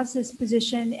me who has this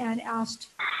position and asked,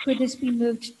 could this be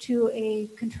moved to a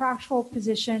contractual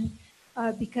position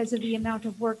because of the amount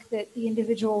of work that the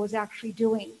individual was actually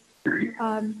doing.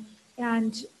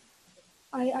 And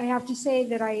I have to say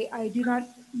that I do not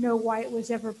know why it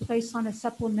was ever placed on a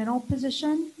supplemental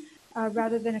position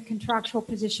rather than a contractual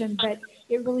position, but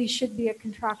it really should be a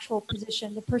contractual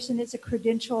position. The person is a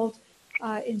credentialed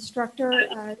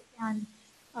instructor and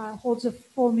holds a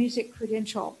full music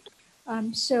credential.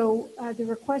 So the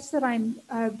request that I'm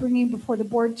bringing before the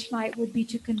board tonight would be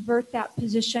to convert that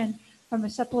position from a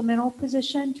supplemental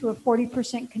position to a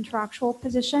 40% contractual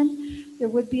position. There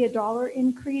would be a dollar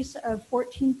increase of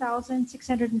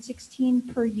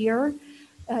 $14,616 per year.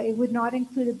 It would not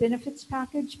include a benefits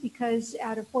package because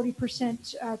at a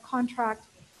 40% contract,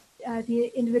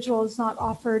 the individual is not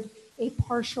offered a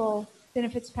partial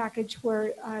benefits package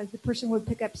where the person would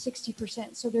pick up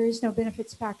 60%. So there is no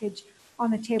benefits package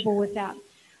on the table with that.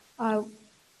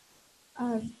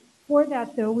 For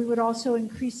that, though, we would also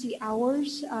increase the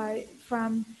hours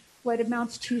from what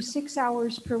amounts to 6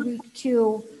 hours per week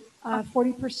to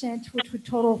 40%, which would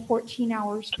total 14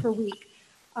 hours per week.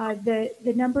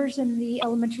 The numbers in the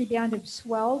elementary band have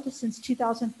swelled since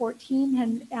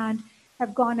 2014 and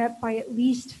have gone up by at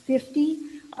least 50.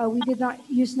 We did not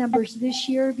use numbers this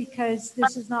year because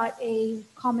this is not a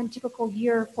common typical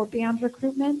year for band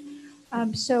recruitment.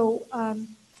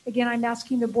 Again, I'm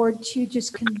asking the board to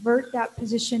just convert that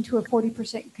position to a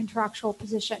 40% contractual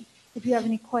position. If you have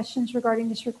any questions regarding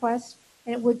this request,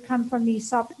 and it would come from the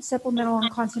supplemental and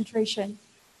concentration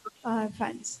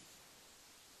funds.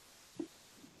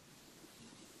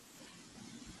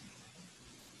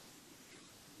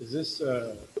 Is this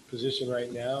position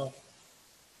right now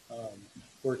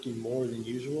working more than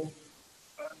usual?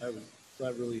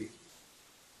 Not really.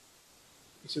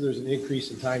 So there's an increase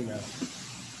in time now.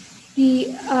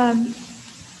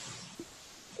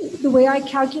 The way I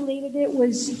calculated it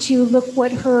was to look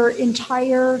what her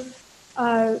entire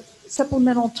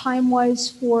supplemental time was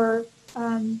for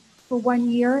 1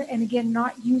 year, and again,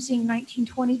 not using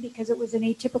 1920 because it was an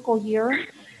atypical year,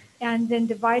 and then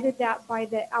divided that by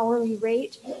the hourly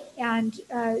rate, and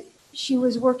she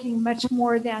was working much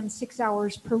more than 6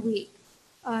 hours per week.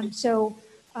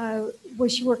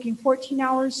 Was she working 14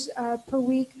 hours per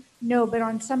week? No, but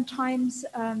on some times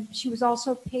she was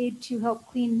also paid to help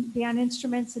clean band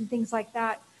instruments and things like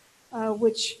that,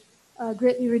 which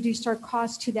greatly reduced our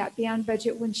cost to that band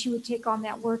budget when she would take on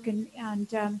that work and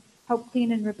help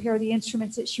clean and repair the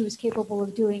instruments that she was capable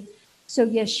of doing. So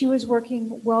yes, she was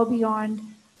working well beyond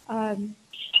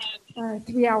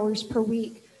 3 hours per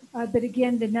week. But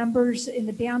again, the numbers in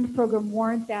the band program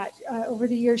warrant that. Over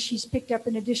the years, she's picked up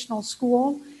an additional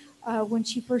school. When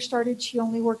she first started, she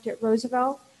only worked at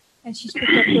Roosevelt, and she's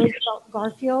picked up Roosevelt and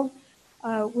Garfield.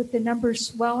 With the numbers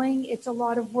swelling, it's a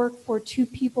lot of work for two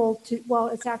people to, well,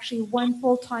 it's actually one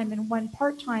full-time and one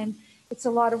part-time. It's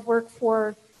a lot of work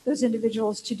for those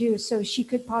individuals to do. So she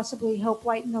could possibly help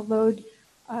lighten the load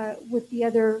with the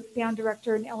other band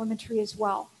director in elementary as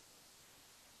well.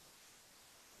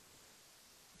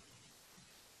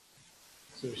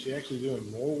 So is she actually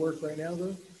doing more work right now,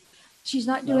 though? She's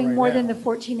not doing right more now. than the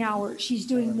 14 hours. She's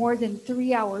doing more than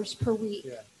 3 hours per week.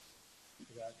 Yeah.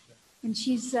 Gotcha. And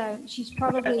she's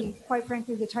probably, quite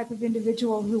frankly, the type of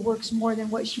individual who works more than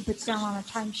what she puts down on a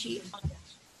timesheet.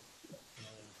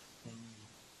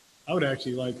 I would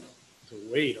actually like to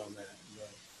wait on that,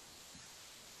 but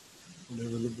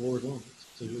whenever the board wants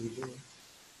to do it.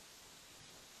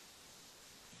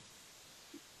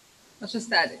 It's just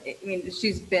that, I mean, it's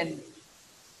been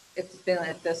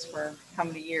at this for how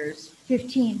many years?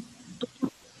 15.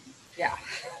 Yeah.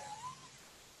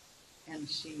 And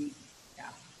she,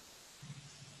 yeah.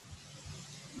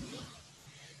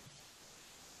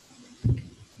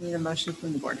 Need a motion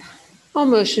from the board. I'll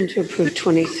motion to approve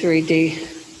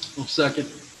 23D. I'll second.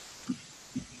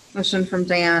 Motion from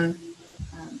Dan,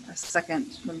 a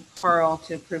second from Carl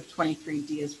to approve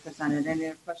 23D as presented. Any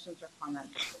other questions or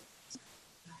comments?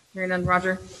 Hearing none.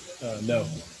 Roger? No.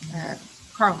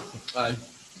 Carl? Aye.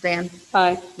 Dan?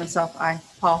 Aye. Myself, aye.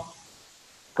 Paul?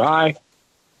 Aye.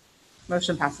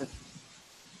 Motion passes.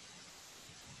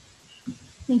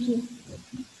 Thank you.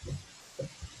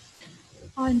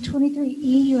 On 23E,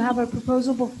 you have a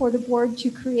proposal before the board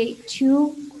to create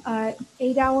two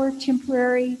 8-hour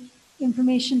temporary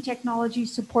information technology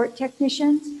support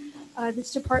technicians.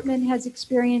 This department has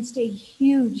experienced a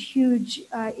huge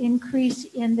increase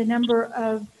in the number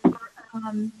of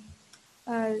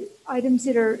items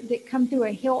that come through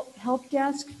a help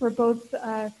desk for both,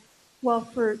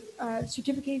 for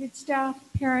certificated staff,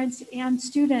 parents, and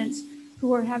students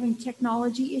who are having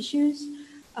technology issues.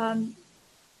 I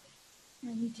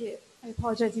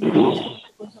apologize.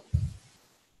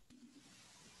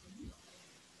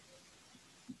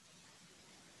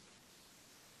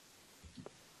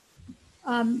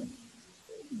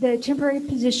 The temporary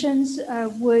positions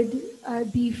would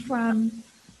be from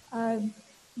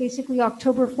basically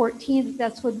October 14th.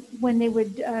 That's when they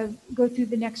would go through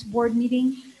the next board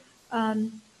meeting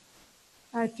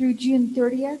through June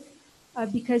 30th.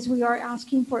 Because we are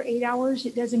asking for 8 hours,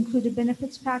 it does include a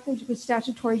benefits package with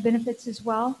statutory benefits as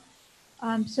well.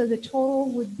 So the total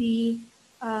would be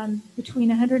between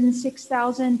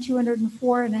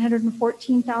 106,204 and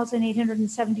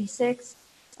 114,876,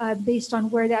 based on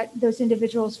where those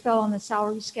individuals fell on the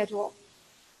salary schedule.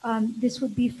 This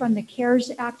would be from the CARES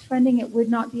Act funding. It would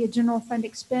not be a general fund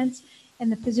expense,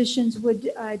 and the positions would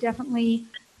definitely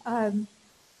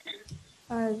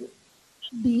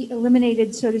be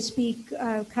eliminated, so to speak,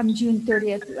 come June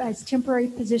 30th. As temporary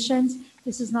positions,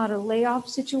 this is not a layoff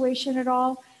situation at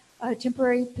all. A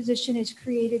temporary position is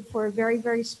created for a very,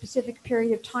 very specific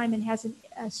period of time and has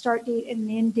a start date and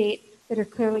an end date that are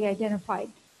clearly identified.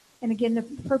 And again, the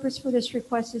purpose for this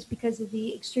request is because of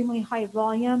the extremely high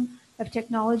volume of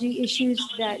technology issues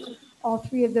that all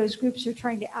three of those groups are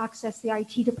trying to access the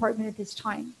IT department at this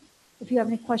time. If you have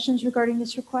any questions regarding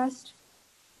this request.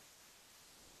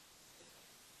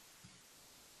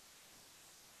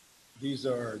 These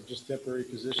are just temporary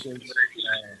positions.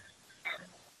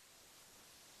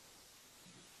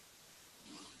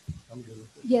 I'm good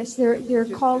with it. Yes, they're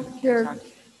called, the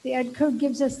Ed Code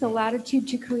gives us the latitude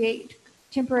to create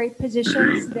temporary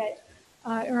positions that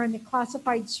are in the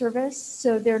classified service.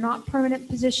 So they're not permanent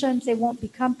positions. They won't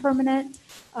become permanent.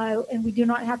 And we do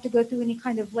not have to go through any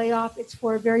kind of layoff. It's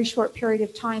for a very short period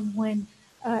of time when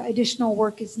additional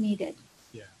work is needed.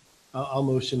 Yeah. I'll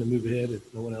motion to move ahead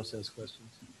if no one else has questions.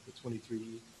 The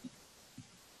 23E.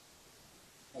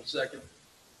 I'll second.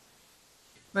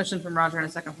 Motion from Roger and a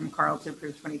second from Carl to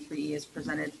approve 23E as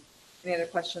presented. Any other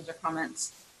questions or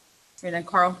comments? Hearing none.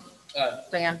 Carl? Aye.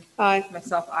 Diane? Aye.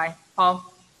 Myself, aye. Paul?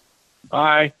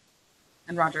 Aye.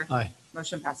 And Roger? Aye.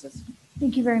 Motion passes.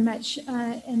 Thank you very much.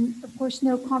 And of course,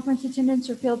 no conference attendance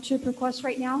or field trip requests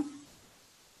right now.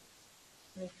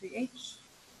 23H?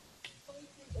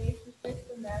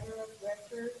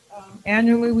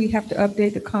 Annually, we have to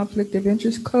update the conflict of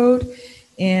interest code,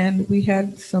 and we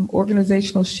had some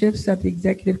organizational shifts at the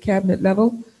executive cabinet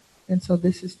level, and so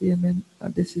this is the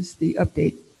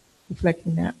update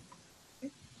reflecting that.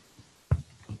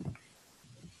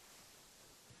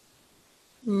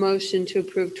 Motion to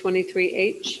approve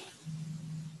 23H.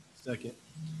 Second.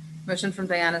 Motion from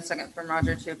Diana, second from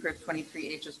Roger to approve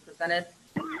 23H as presented.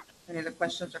 Any other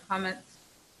questions or comments?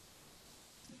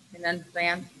 And then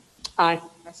Diane? Aye.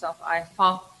 Myself, aye.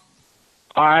 Paul?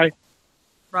 Aye.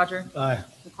 Roger? Aye.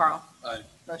 And Carl? Aye.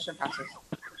 Motion passes.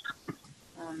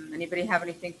 Anybody have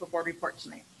anything for board report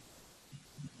tonight?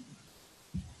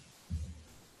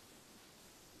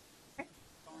 Okay,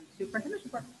 going to superintendent's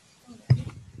report.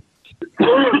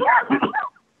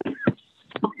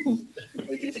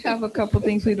 We just have a couple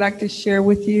things we'd like to share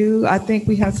with you. I think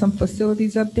we have some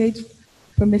facilities updates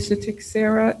for Mr.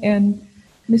 Teixeira, and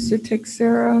Mr.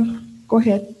 Teixeira, go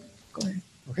ahead.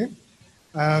 Okay.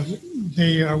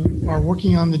 They are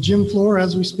working on the gym floor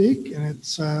as we speak, and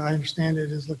I understand it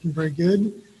is looking very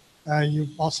good. You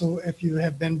also, if you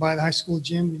have been by the high school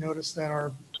gym, you notice that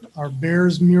our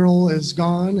Bears mural is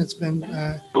gone. It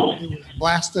was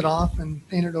blasted off and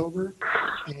painted over.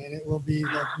 And it will be,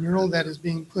 the mural that is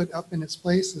being put up in its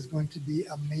place is going to be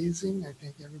amazing. I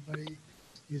think everybody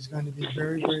is going to be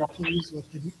very, very pleased with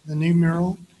the new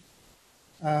mural.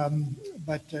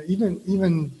 But even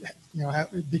you know,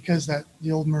 because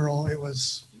the old mural, it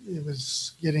was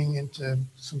getting into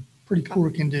some pretty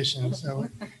poor condition. So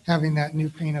having that new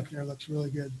paint up there looks really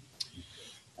good.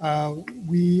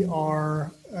 We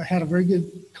had a very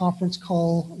good conference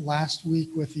call last week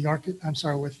with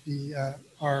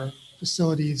our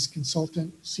facilities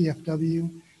consultant, CFW.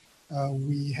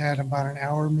 We had about an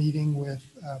hour meeting with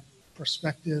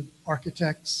prospective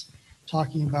architects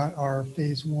talking about our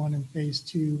phase 1 and phase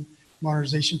 2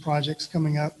 modernization projects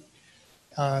coming up.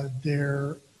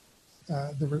 Their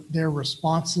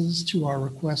responses to our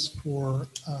request for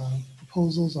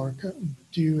proposals are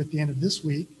due at the end of this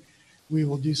week. We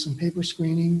will do some paper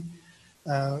screening.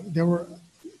 The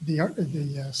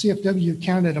CFW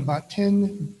counted about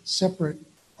 10 separate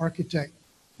architect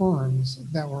firms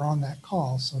that were on that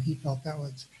call. So he felt that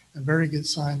was a very good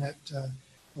sign that a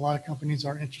lot of companies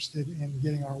are interested in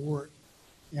getting our work.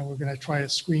 And we're going to try to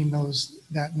screen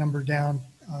that number down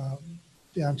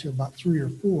to about 3 or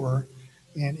 4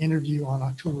 and interview on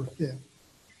October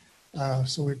 5th.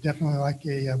 So we'd definitely like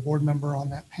a board member on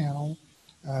that panel.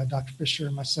 Dr. Fisher,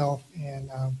 myself, and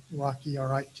Rocky,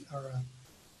 our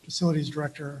facilities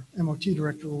director, MOT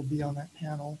director, will be on that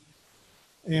panel.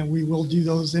 And we will do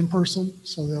those in person,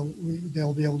 so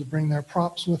they'll be able to bring their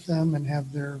props with them and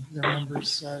have their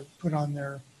members put on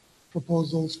their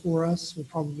proposals for us. We'll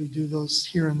probably do those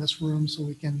here in this room so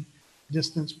we can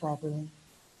distance properly.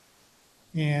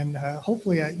 And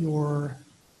hopefully at your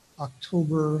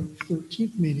October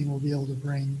 13th meeting, we'll be able to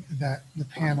bring the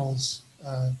panel's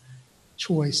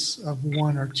choice of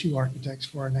 1 or 2 architects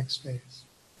for our next phase.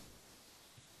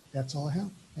 That's all I have.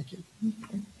 Thank you.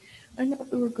 Okay. I know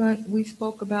we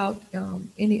spoke about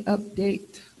any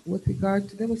update with regard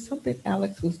to, there was something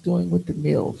Alex was doing with the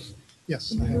mills.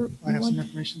 Yes, I have some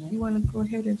information there. You want to go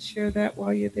ahead and share that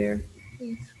while you're there,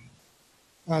 please?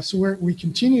 So we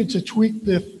continue to tweak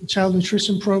the child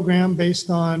nutrition program based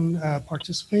on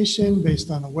participation,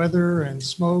 based on the weather and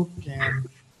smoke, and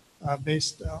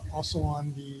based also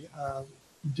on the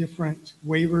different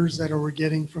waivers that we're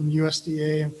getting from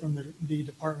USDA and from the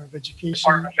Department of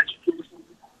Education.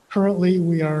 Currently,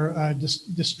 we are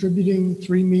distributing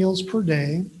 3 meals per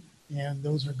day, and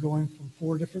those are going from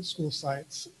 4 different school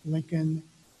sites: Lincoln,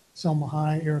 Selma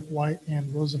High, Eric White,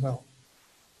 and Roosevelt.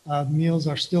 Meals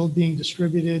are still being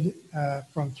distributed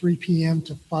from 3 p.m.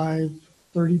 to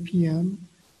 5:30 p.m.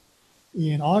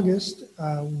 In August,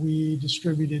 we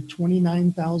distributed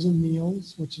 29,000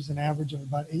 meals, which is an average of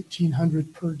about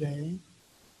 1,800 per day.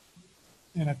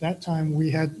 And at that time,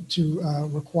 we had to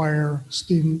require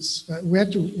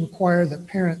that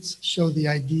parents show the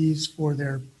IDs for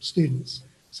their students.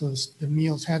 So the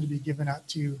meals had to be given out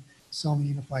to Selma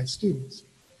Unified students.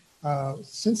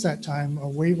 Since that time, a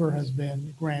waiver has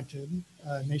been granted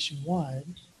nationwide,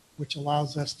 which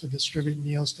allows us to distribute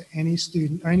meals to any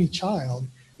student or any child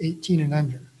 18 and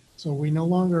under. So we no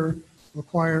longer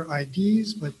require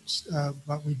IDs, but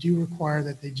we do require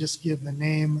that they just give the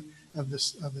name of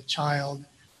the child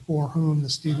for whom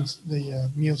the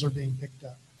meals are being picked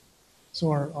up.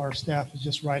 So our staff is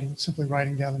just simply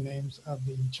writing down the names of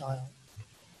the child.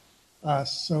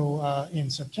 So in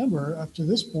September, up to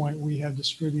this point, we have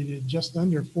distributed just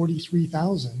under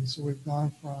 43,000. So we've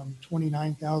gone from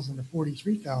 29,000 to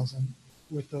 43,000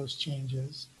 with those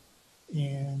changes,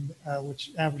 and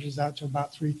which averages out to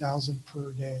about 3,000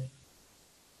 per day.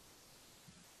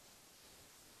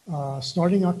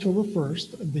 Starting October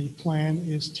 1st, the plan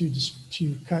is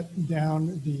to cut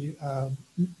down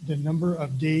the number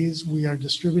of days we are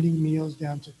distributing meals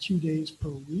down to 2 days per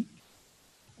week.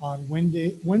 On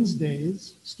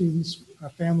Wednesdays,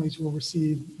 families will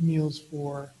receive meals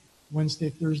for Wednesday,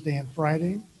 Thursday, and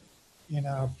Friday. And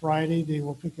Friday, they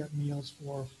will pick up meals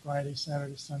for Friday,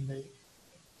 Saturday, Sunday,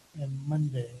 and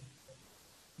Monday.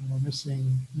 And we're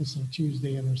missing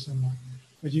Tuesday and there's some,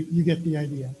 but you get the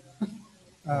idea.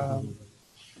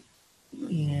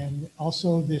 And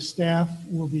also the staff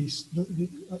will be,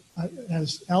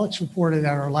 as Alex reported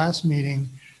at our last meeting,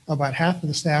 about half of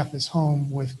the staff is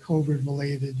home with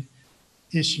COVID-related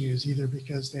issues, either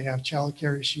because they have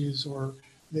childcare issues or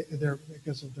they're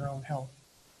because of their own health.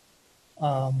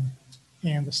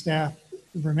 And the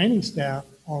remaining staff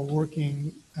are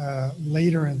working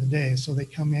later in the day. So they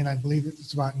come in, I believe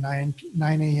it's about 9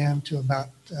 a.m. to about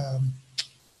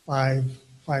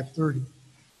 5:30.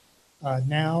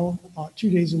 Now, 2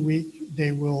 days a week,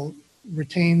 they will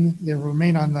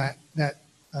remain on that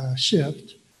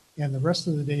shift, And the rest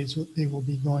of the days, they will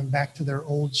be going back to their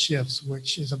old shifts,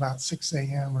 which is about 6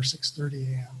 a.m. or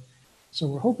 6:30 a.m. So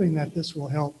we're hoping that this will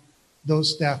help those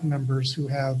staff members who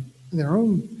have their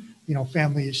own,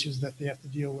 family issues that they have to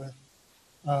deal with.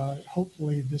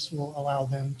 Hopefully, this will allow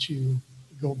them to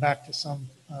go back to some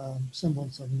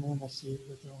semblance of normalcy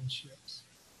with their own shifts.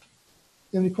 Do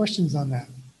you have any questions on that?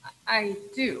 I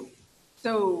do.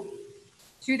 So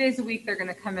 2 days a week, they're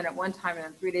going to come in at one time, and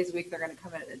then 3 days a week, they're going to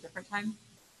come in at a different time?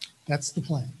 That's the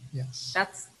plan, yes.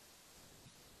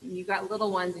 You got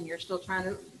little ones and you're still trying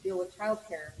to deal with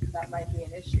childcare. That might be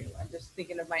an issue. I'm just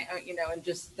thinking of my own, and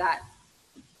just that.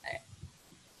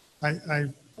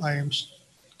 I am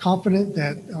confident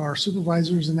that our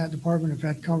supervisors in that department have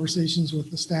had conversations with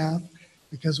the staff,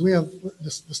 because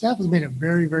the staff has made it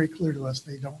very, very clear to us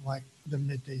they don't like the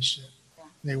midday shift. Yeah.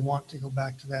 They want to go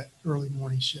back to that early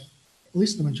morning shift, at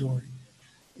least the majority.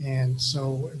 And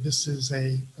so this is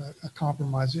a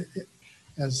compromise.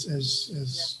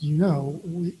 As you know,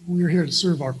 we're here to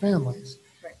serve our families.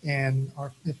 Right. And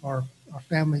if our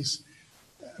families,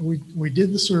 we did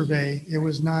the survey, there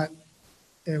was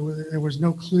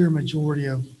no clear majority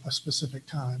of a specific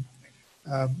time.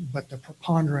 But the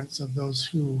preponderance of those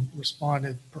who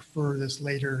responded prefer this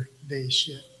later day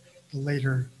shift, the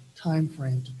later time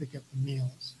frame to pick up the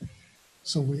meals.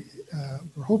 So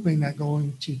we're hoping that going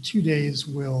to 2 days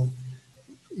will,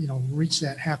 reach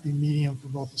that happy medium for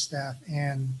both the staff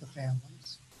and the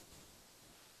families.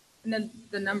 And then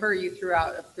the number you threw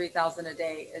out of 3,000 a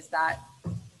day, is that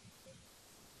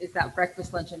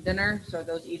breakfast, lunch, and dinner? So are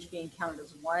those each being counted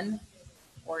as one,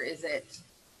 or is it?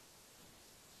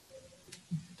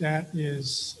 That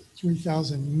is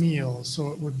 3,000 meals,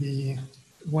 so it would be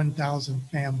 1,000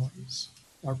 families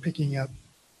are picking up.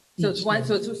 So it's one. Day.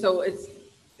 So it's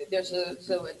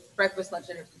breakfast, lunch,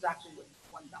 dinner is actually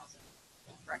 1,000.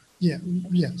 Correct? Yeah.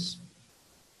 Yes.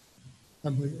 I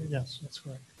believe yes, that's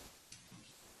correct.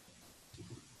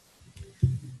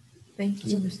 Thank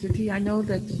you, Mr. T. I know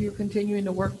that you're continuing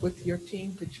to work with your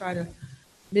team to try to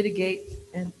mitigate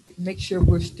and make sure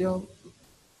we're still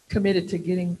committed to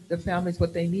getting the families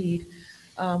what they need.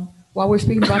 While we're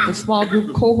speaking about the small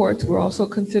group cohorts, we're also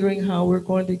considering how we're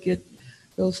going to get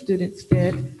those students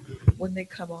fed when they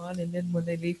come on and then when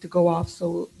they leave to go off,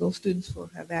 so those students will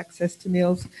have access to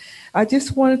meals. I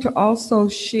just wanted to also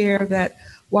share that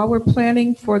while we're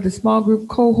planning for the small group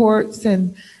cohorts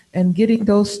and getting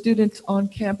those students on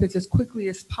campus as quickly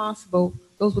as possible,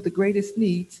 those with the greatest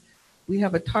needs, we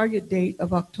have a target date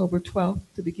of October 12th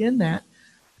to begin that.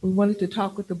 We wanted to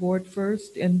talk with the board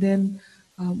first, and then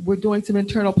we're doing some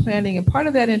internal planning. And part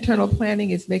of that internal planning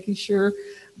is making sure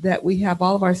that we have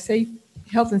all of our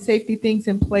health and safety things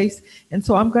in place. And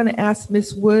so I'm going to ask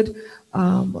Ms. Wood,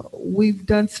 we've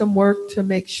done some work to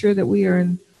make sure that we are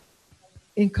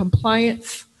in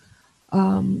compliance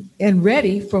and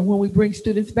ready for when we bring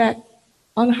students back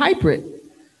on hybrid.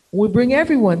 We bring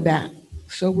everyone back.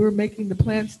 So we're making the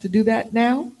plans to do that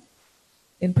now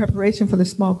in preparation for the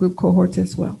small group cohorts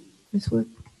as well. Ms. Wood?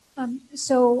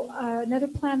 Another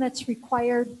plan that's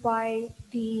required by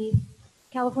the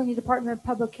California Department of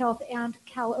Public Health and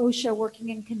Cal OSHA working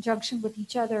in conjunction with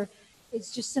each other is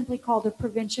just simply called a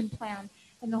prevention plan.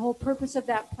 And the whole purpose of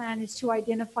that plan is to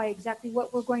identify exactly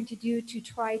what we're going to do to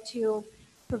try to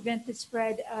prevent the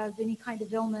spread of any kind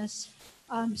of illness.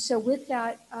 So with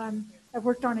that, I've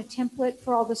worked on a template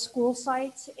for all the school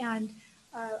sites, and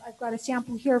I've got a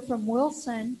sample here from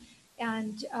Wilson,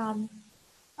 and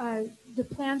the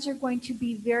plans are going to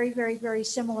be very, very, very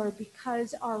similar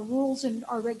because our rules and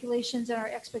our regulations and our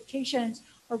expectations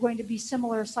are going to be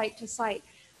similar site to site.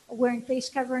 Wearing face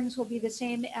coverings will be the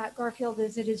same at Garfield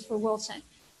as it is for Wilson.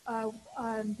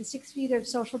 The 6 feet of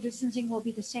social distancing will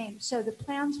be the same. So the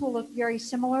plans will look very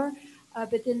similar,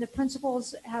 but then the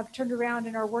principals have turned around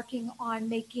and are working on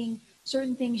making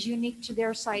certain things unique to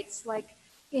their sites, like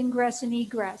ingress and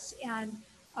egress, and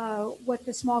what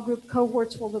the small group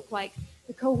cohorts will look like.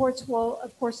 The cohorts will,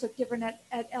 of course, look different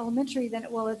at elementary than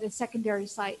it will at the secondary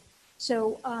site.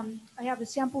 So I have a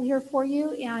sample here for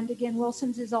you. And again,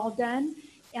 Wilson's is all done.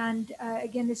 And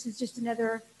again, this is just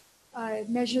another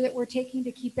measure that we're taking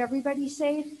to keep everybody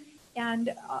safe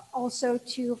and also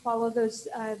to follow those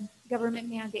government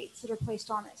mandates that are placed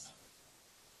on us.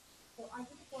 So I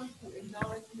just want to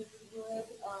acknowledge Ms. Wood.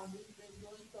 We've been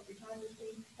doing some behind the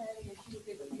scenes planning, and she was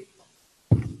able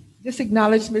to just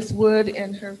acknowledge Ms. Wood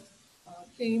and her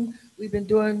team. We've been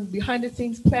doing behind the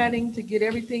scenes planning to get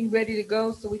everything ready to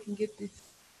go so we can get these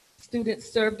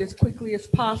students served as quickly as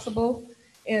possible.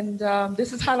 And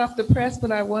this is hot off the press,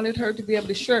 but I wanted her to be able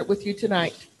to share it with you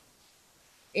tonight.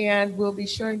 And we'll be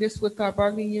sharing this with our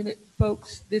bargaining unit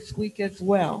folks this week as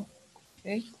well.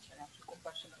 Okay.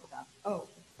 Oh,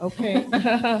 okay.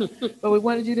 But we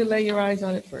wanted you to lay your eyes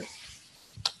on it first.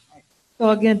 So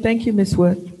again, thank you, Ms.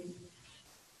 Wood.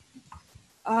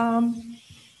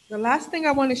 The last thing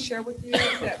I want to share with you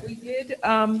is that we did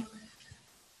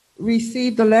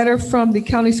receive the letter from the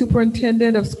county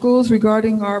superintendent of schools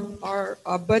regarding our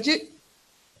budget.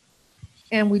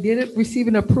 And we did receive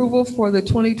an approval for the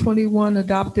 2021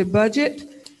 adopted budget.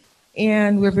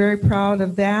 And we're very proud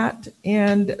of that.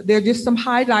 And there are just some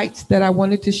highlights that I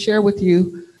wanted to share with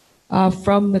you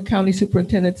from the county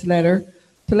superintendent's letter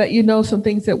to let you know some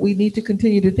things that we need to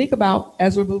continue to think about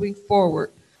as we're moving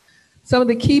forward. Some of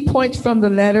the key points from the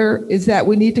letter is that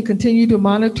we need to continue to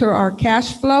monitor our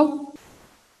cash flow,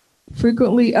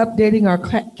 frequently updating our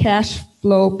cash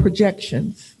flow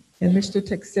projections. And Mr.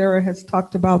 Texera has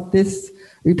talked about this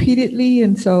repeatedly,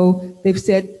 and so they've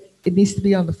said it needs to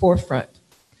be on the forefront.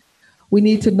 We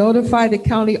need to notify the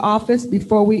county office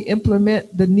before we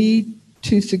implement the need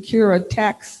to secure a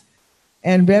tax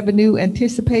and revenue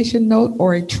anticipation note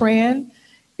or a TRAN.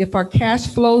 If our cash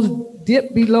flows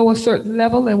dip below a certain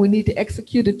level and we need to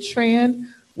execute a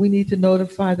TRAN, we need to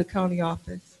notify the county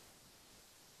office.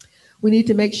 We need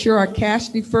to make sure our cash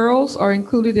deferrals are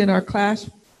included in our cash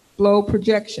flow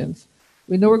projections.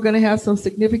 We know we're going to have some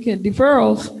significant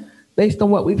deferrals based on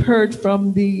what we've heard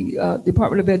from the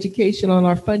Department of Education on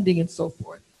our funding and so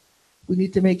forth. We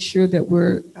need to make sure that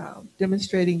we're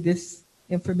demonstrating this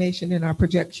information in our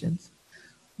projections.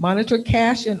 Monitor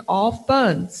cash in all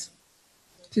funds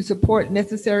to support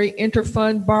necessary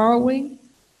interfund borrowing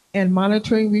and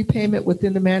monitoring repayment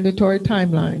within the mandatory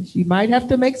timelines. You might have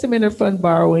to make some interfund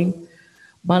borrowing,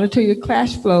 monitor your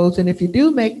cash flows, and if you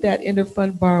do make that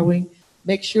interfund borrowing,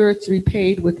 make sure it's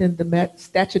repaid within the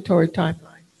statutory timeline.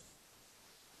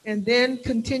 And then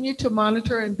continue to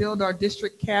monitor and build our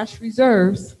district cash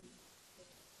reserves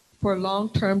for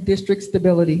long-term district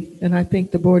stability. And I think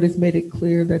the board has made it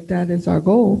clear that that is our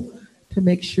goal, to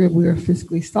make sure we are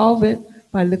fiscally solvent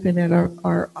by looking at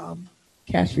our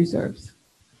cash reserves.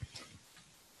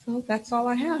 So that's all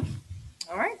I have.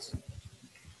 All right.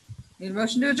 Need a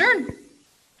motion to adjourn.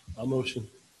 I'll motion.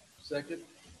 Second?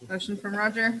 Motion from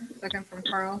Roger, second from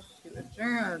Carl to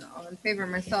adjourn. All in favor,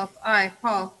 myself, aye.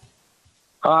 Paul?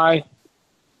 Aye.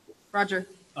 Roger?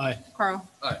 Aye. Carl?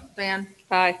 Aye. Diane?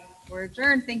 Aye. We're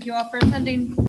adjourned. Thank you all for attending.